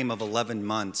time frame of 11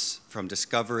 months from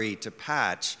discovery to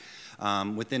patch.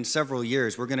 Within several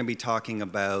years, we're going to be talking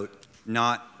about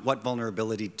not what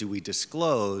vulnerability do we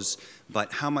disclose,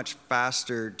 but how much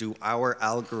faster do our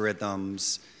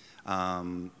algorithms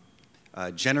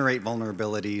generate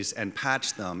vulnerabilities and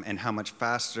patch them, and how much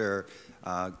faster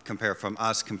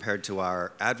compared to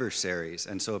our adversaries.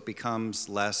 And so it becomes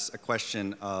less a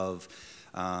question of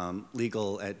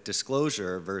legal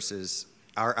disclosure versus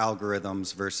our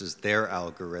algorithms versus their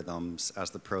algorithms as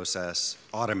the process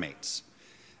automates.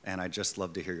 And I'd just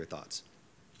love to hear your thoughts.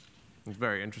 It's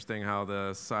very interesting how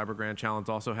the Cyber Grand Challenge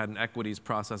also had an equities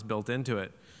process built into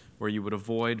it, where you would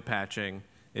avoid patching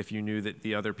if you knew that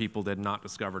the other people had not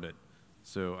discovered it.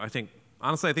 So I think,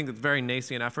 honestly, I think it's a very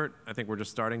nascent effort. I think we're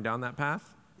just starting down that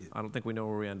path. I don't think we know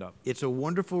where we end up. It's a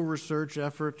wonderful research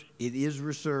effort. It is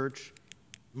research.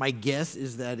 My guess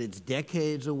is that it's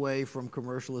decades away from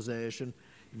commercialization.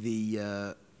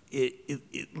 At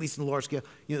least in the large scale,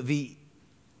 you know,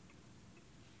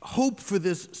 hope for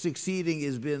this succeeding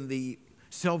has been the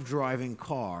self-driving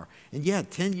car. And yeah,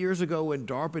 10 years ago when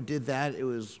DARPA did that, it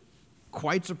was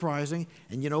quite surprising.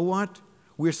 And you know what?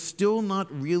 We're still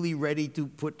not really ready to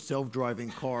put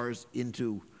self-driving cars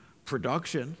into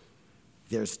production.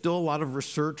 There's still a lot of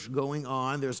research going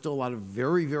on. There's still a lot of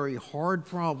very, very hard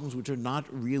problems which are not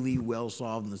really well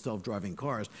solved in the self-driving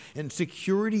cars. And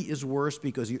security is worse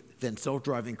than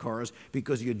self-driving cars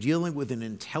because you're dealing with an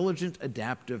intelligent,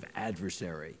 adaptive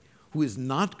adversary who is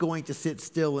not going to sit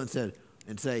still and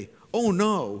say, oh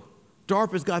no,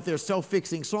 DARPA's got their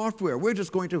self-fixing software. We're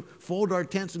just going to fold our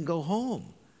tents and go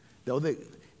home.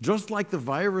 Just like the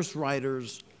virus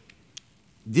writers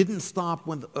didn't stop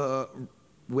when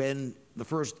the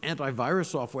first antivirus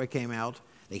software came out.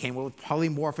 They came out with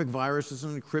polymorphic viruses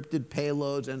and encrypted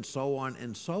payloads and so on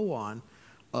and so on.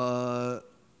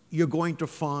 You're going to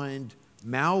find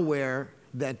malware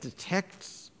that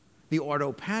detects the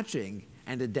auto-patching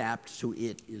and adapts to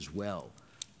it as well.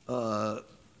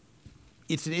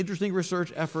 It's an interesting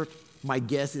research effort. My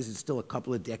guess is it's still a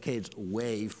couple of decades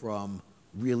away from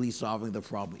really solving the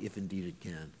problem, if indeed it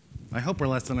can. I hope we're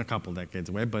less than a couple decades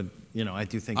away, but I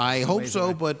do think. I hope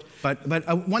so, but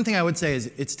one thing I would say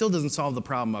is it still doesn't solve the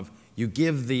problem of you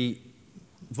give the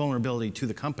vulnerability to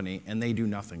the company and they do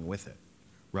nothing with it,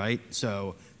 right?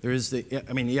 So there is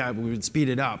yeah, we would speed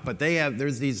it up, but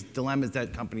there's these dilemmas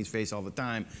that companies face all the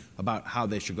time about how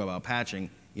they should go about patching.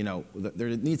 There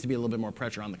needs to be a little bit more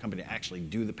pressure on the company to actually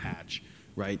do the patch,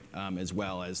 right? As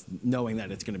well as knowing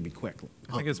that it's going to be quick.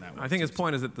 I think his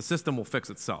point is that the system will fix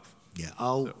itself. Yeah,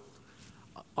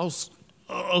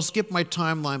 I'll skip my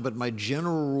timeline, but my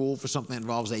general rule for something that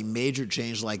involves a major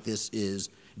change like this is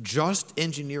just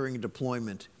engineering and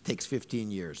deployment takes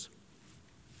 15 years.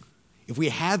 If we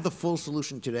had the full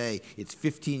solution today, it's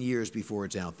 15 years before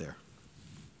it's out there.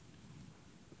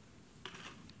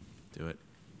 Do it.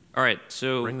 All right,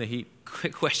 so bring the heat.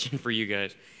 Quick question for you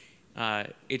guys.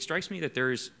 It strikes me that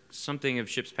there's something of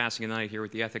ships passing in the night here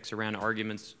with the ethics around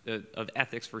arguments of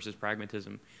ethics versus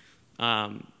pragmatism.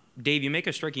 Dave, you make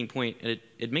a striking point, and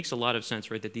it makes a lot of sense,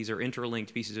 right, that these are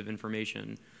interlinked pieces of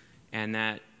information, and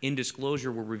that in disclosure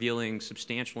we're revealing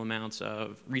substantial amounts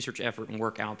of research effort and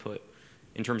work output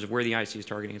in terms of where the IC is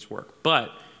targeting its work.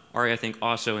 But Ari, I think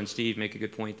also, and Steve make a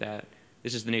good point that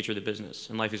this is the nature of the business,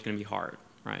 and life is going to be hard,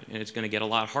 right? And it's going to get a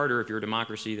lot harder if you're a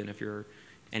democracy than if you're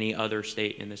any other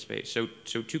state in this space. So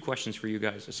two questions for you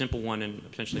guys, a simple one and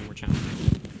potentially more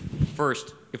challenging.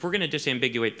 First, if we're going to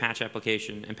disambiguate patch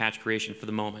application and patch creation for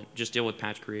the moment, just deal with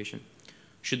patch creation,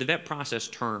 should the vet process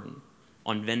turn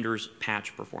on vendors'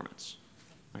 patch performance?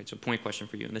 All right, so point question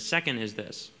for you. And the second is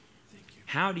this.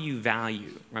 How do you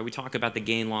value, right, we talk about the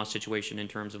gain loss situation in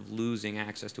terms of losing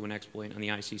access to an exploit on the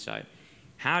IC side.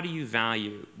 How do you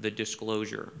value the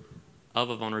disclosure of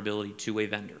a vulnerability to a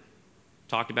vendor?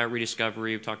 Talked about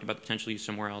rediscovery, we've talked about the potential use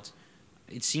somewhere else.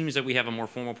 It seems that we have a more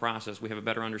formal process. We have a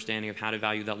better understanding of how to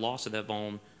value that loss of that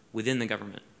vuln within the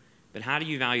government. But how do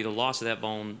you value the loss of that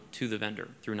vuln to the vendor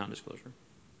through non-disclosure?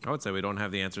 I would say we don't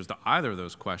have the answers to either of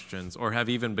those questions or have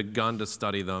even begun to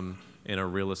study them in a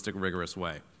realistic, rigorous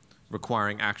way,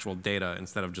 requiring actual data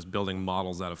instead of just building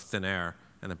models out of thin air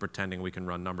and then pretending we can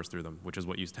run numbers through them, which is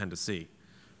what you tend to see,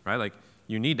 right? Like,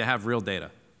 you need to have real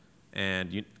data.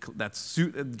 And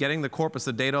getting the corpus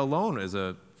of data alone is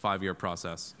a 5-year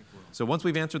process. So once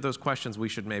we've answered those questions, we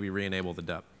should maybe re-enable the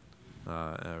DEP,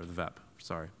 or the VEP,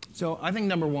 sorry. So I think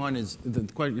number one is,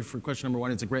 for question number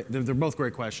one, they're both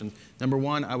great questions. Number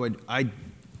one, I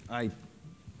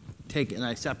take and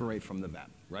I separate from the VEP,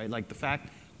 right? Like the fact,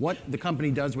 what the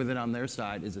company does with it on their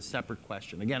side is a separate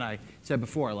question. Again, I said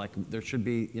before, like there should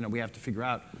be, we have to figure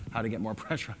out how to get more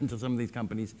pressure onto some of these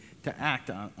companies to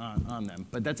act on them.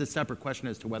 But that's a separate question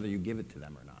as to whether you give it to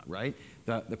them or not, right?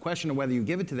 The question of whether you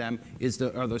give it to them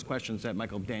are those questions that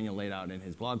Michael Daniel laid out in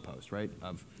his blog post, right?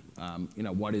 Of,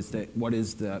 what is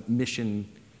the mission?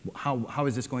 How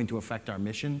is this going to affect our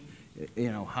mission?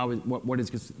 What is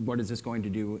this going to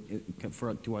do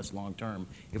to us long term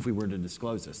if we were to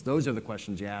disclose this? Those are the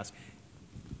questions you ask.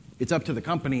 It's up to the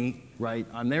company, right,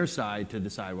 on their side to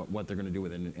decide what they're going to do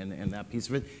with it, and that piece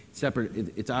of it,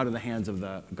 separate. It's out of the hands of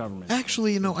the government.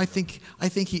 Actually, I think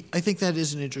that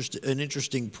is an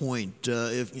interesting point.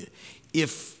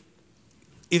 If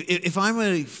I'm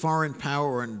a foreign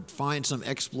power and find some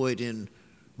exploit in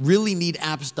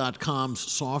reallyneedapps.com's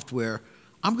software,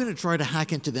 I'm going to try to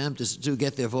hack into them to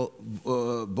get their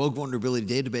bug vulnerability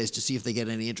database to see if they get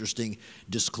any interesting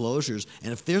disclosures.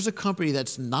 And if there's a company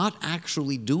that's not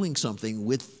actually doing something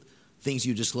with things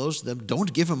you disclose to them,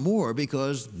 don't give them more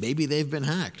because maybe they've been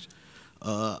hacked.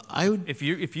 If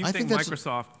you think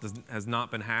Microsoft has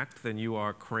not been hacked, then you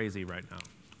are crazy right now.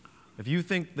 If you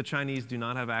think the Chinese do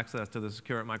not have access to the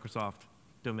secure at Microsoft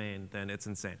domain, then it's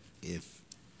insane.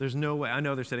 There's no way. I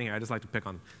know they're sitting here. I just like to pick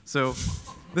on them. So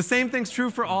the same thing's true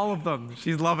for all of them.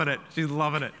 She's loving it. She's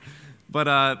loving it.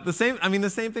 But the same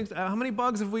things. How many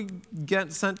bugs have we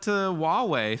sent to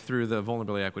Huawei through the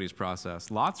vulnerability equities process?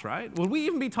 Lots, right? Would we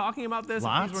even be talking about this if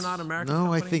these were not American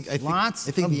companies? I think Lots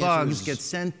I think of the answer bugs is- get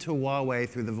sent to Huawei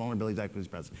through the vulnerability equities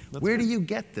process. That's Where good. do you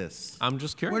get this? I'm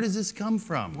just curious. Where does this come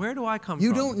from? Where do I come You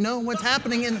from? don't know what's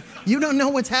happening in you don't know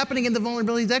what's happening in the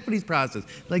vulnerabilities equities process.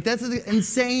 Like that's an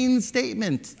insane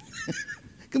statement.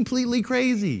 Completely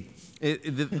crazy.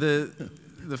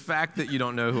 The fact that you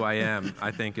don't know who I am,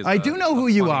 I think, is I do know who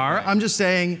you funny are. thing. I'm just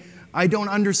saying I don't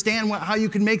understand how you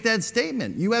can make that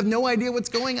statement. You have no idea what's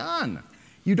going on.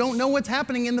 You don't know what's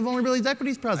happening in the vulnerabilities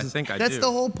equities process. I think I That's do.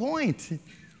 the whole point.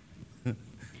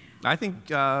 I think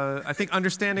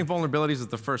understanding vulnerabilities is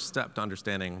the first step to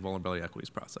understanding vulnerability equities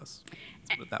process.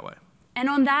 Let's put it that way. And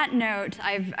on that note,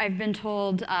 I've been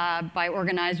told by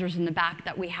organizers in the back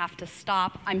that we have to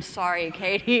stop. I'm sorry,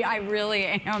 Katie. I really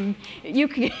am. You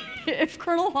can, if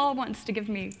Colonel Hall wants to give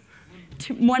me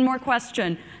one more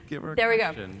question. Give her a there we go.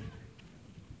 question.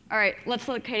 All right, let's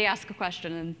let Katie ask a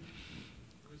question.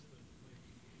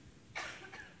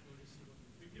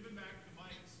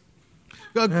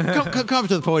 And Come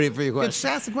to the podium for your question. Just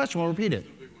ask the question. We'll repeat it.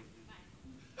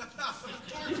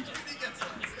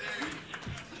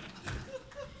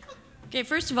 Okay,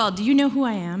 first of all, do you know who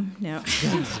I am? No.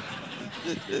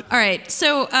 All right,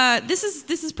 so this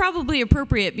is probably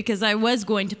appropriate because I was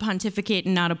going to pontificate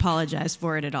and not apologize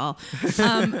for it at all.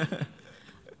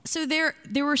 So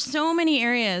there were so many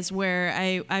areas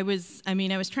where I was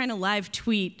trying to live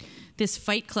tweet this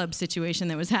Fight Club situation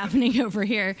that was happening over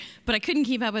here, but I couldn't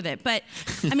keep up with it. But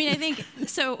I mean, I think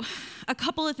so. A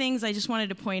couple of things I just wanted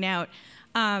to point out.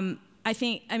 I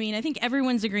think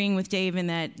everyone's agreeing with Dave in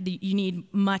that you need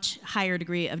much higher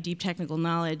degree of deep technical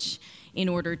knowledge in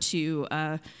order to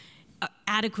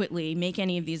adequately make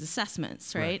any of these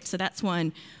assessments, right? So that's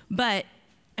one. But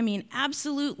I mean,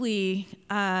 absolutely,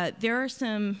 there are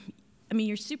some. I mean,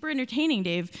 you're super entertaining,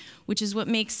 Dave, which is what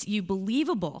makes you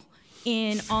believable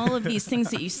in all of these things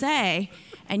that you say,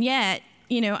 and yet,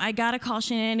 you know, I gotta call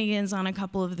shenanigans on a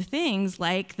couple of the things,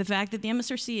 like the fact that the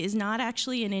MSRC is not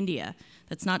actually in India.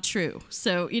 That's not true.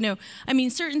 So, you know, I mean,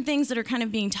 certain things that are kind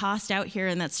of being tossed out here,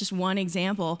 and that's just one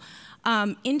example,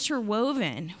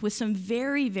 interwoven with some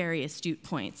very, very astute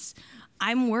points.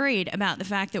 I'm worried about the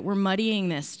fact that we're muddying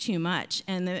this too much,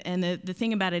 and the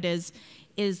thing about it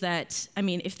is that, I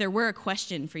mean, if there were a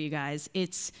question for you guys,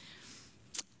 it's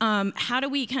how do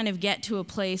we kind of get to a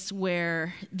place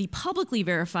where the publicly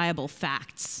verifiable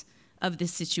facts of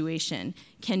this situation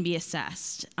can be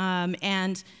assessed?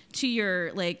 And to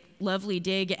your lovely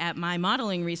dig at my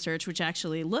modeling research, which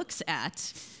actually looks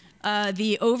at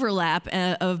the overlap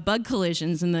of bug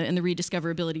collisions and the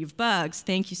rediscoverability of bugs.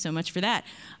 Thank you so much for that.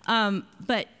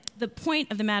 But the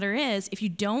point of the matter is, if you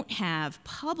don't have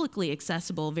publicly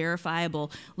accessible,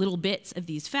 verifiable little bits of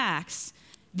these facts,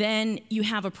 then you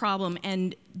have a problem,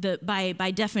 and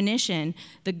by definition,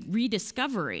 the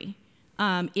rediscovery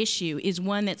issue is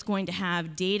one that's going to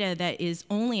have data that is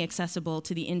only accessible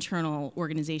to the internal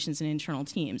organizations and internal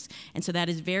teams. And so that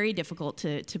is very difficult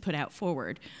to put out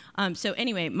forward. So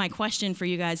anyway, my question for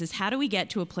you guys is, how do we get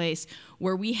to a place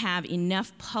where we have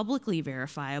enough publicly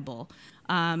verifiable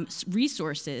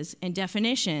resources and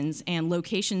definitions and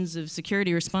locations of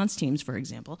security response teams, for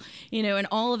example, you know, and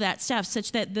all of that stuff,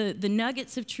 such that the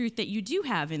nuggets of truth that you do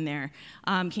have in there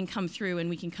can come through and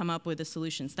we can come up with the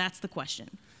solutions? That's the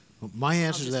question. My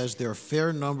answer to that is there are a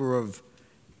fair number of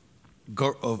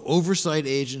oversight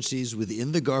agencies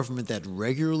within the government that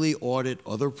regularly audit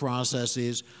other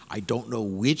processes. I don't know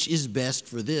which is best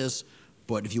for this,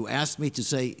 but if you asked me to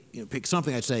say, you know, pick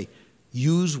something, I'd say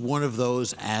use one of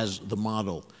those as the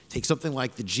model. Take something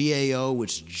like the GAO,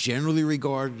 which is generally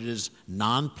regarded as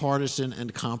nonpartisan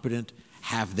and competent,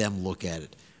 have them look at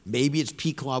it. Maybe it's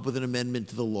PCLOB with an amendment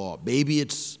to the law. Maybe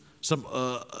it's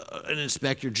an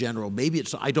inspector general. Maybe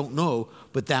it's, I don't know,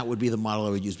 but that would be the model I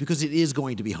would use because it is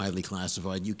going to be highly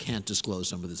classified. You can't disclose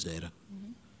some of this data.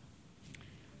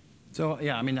 So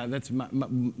yeah, I mean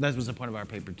that was the point of our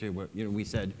paper too. Where, you know, we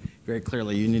said very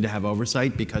clearly you need to have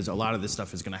oversight because a lot of this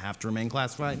stuff is going to have to remain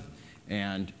classified,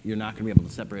 and you're not going to be able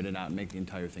to separate it out and make the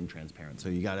entire thing transparent. So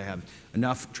you got to have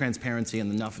enough transparency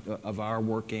and enough of our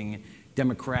working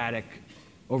democratic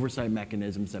oversight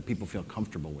mechanisms that people feel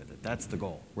comfortable with it. That's the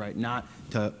goal, right? Not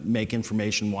to make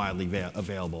information widely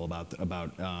available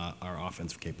about our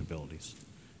offensive capabilities.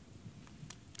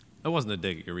 It wasn't a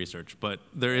dig at your research, but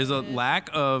there is a lack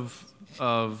of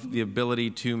the ability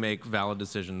to make valid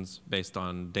decisions based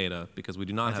on data because we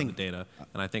do not have the data.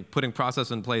 And I think putting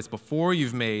process in place before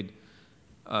you've made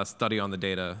a study on the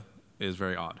data is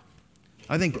very odd.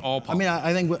 I think all I mean,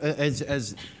 I think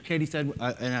as Katie said,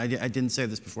 and I didn't say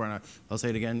this before, and I'll say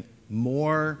it again,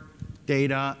 more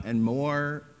data and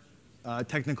more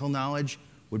technical knowledge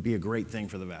would be a great thing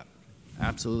for the vet.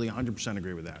 Absolutely, 100%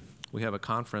 agree with that. We have a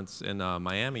conference in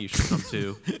Miami you should come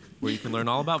to where you can learn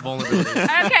all about vulnerability.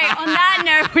 Okay, on that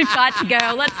note, we've got to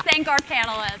go. Let's thank our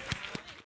panelists.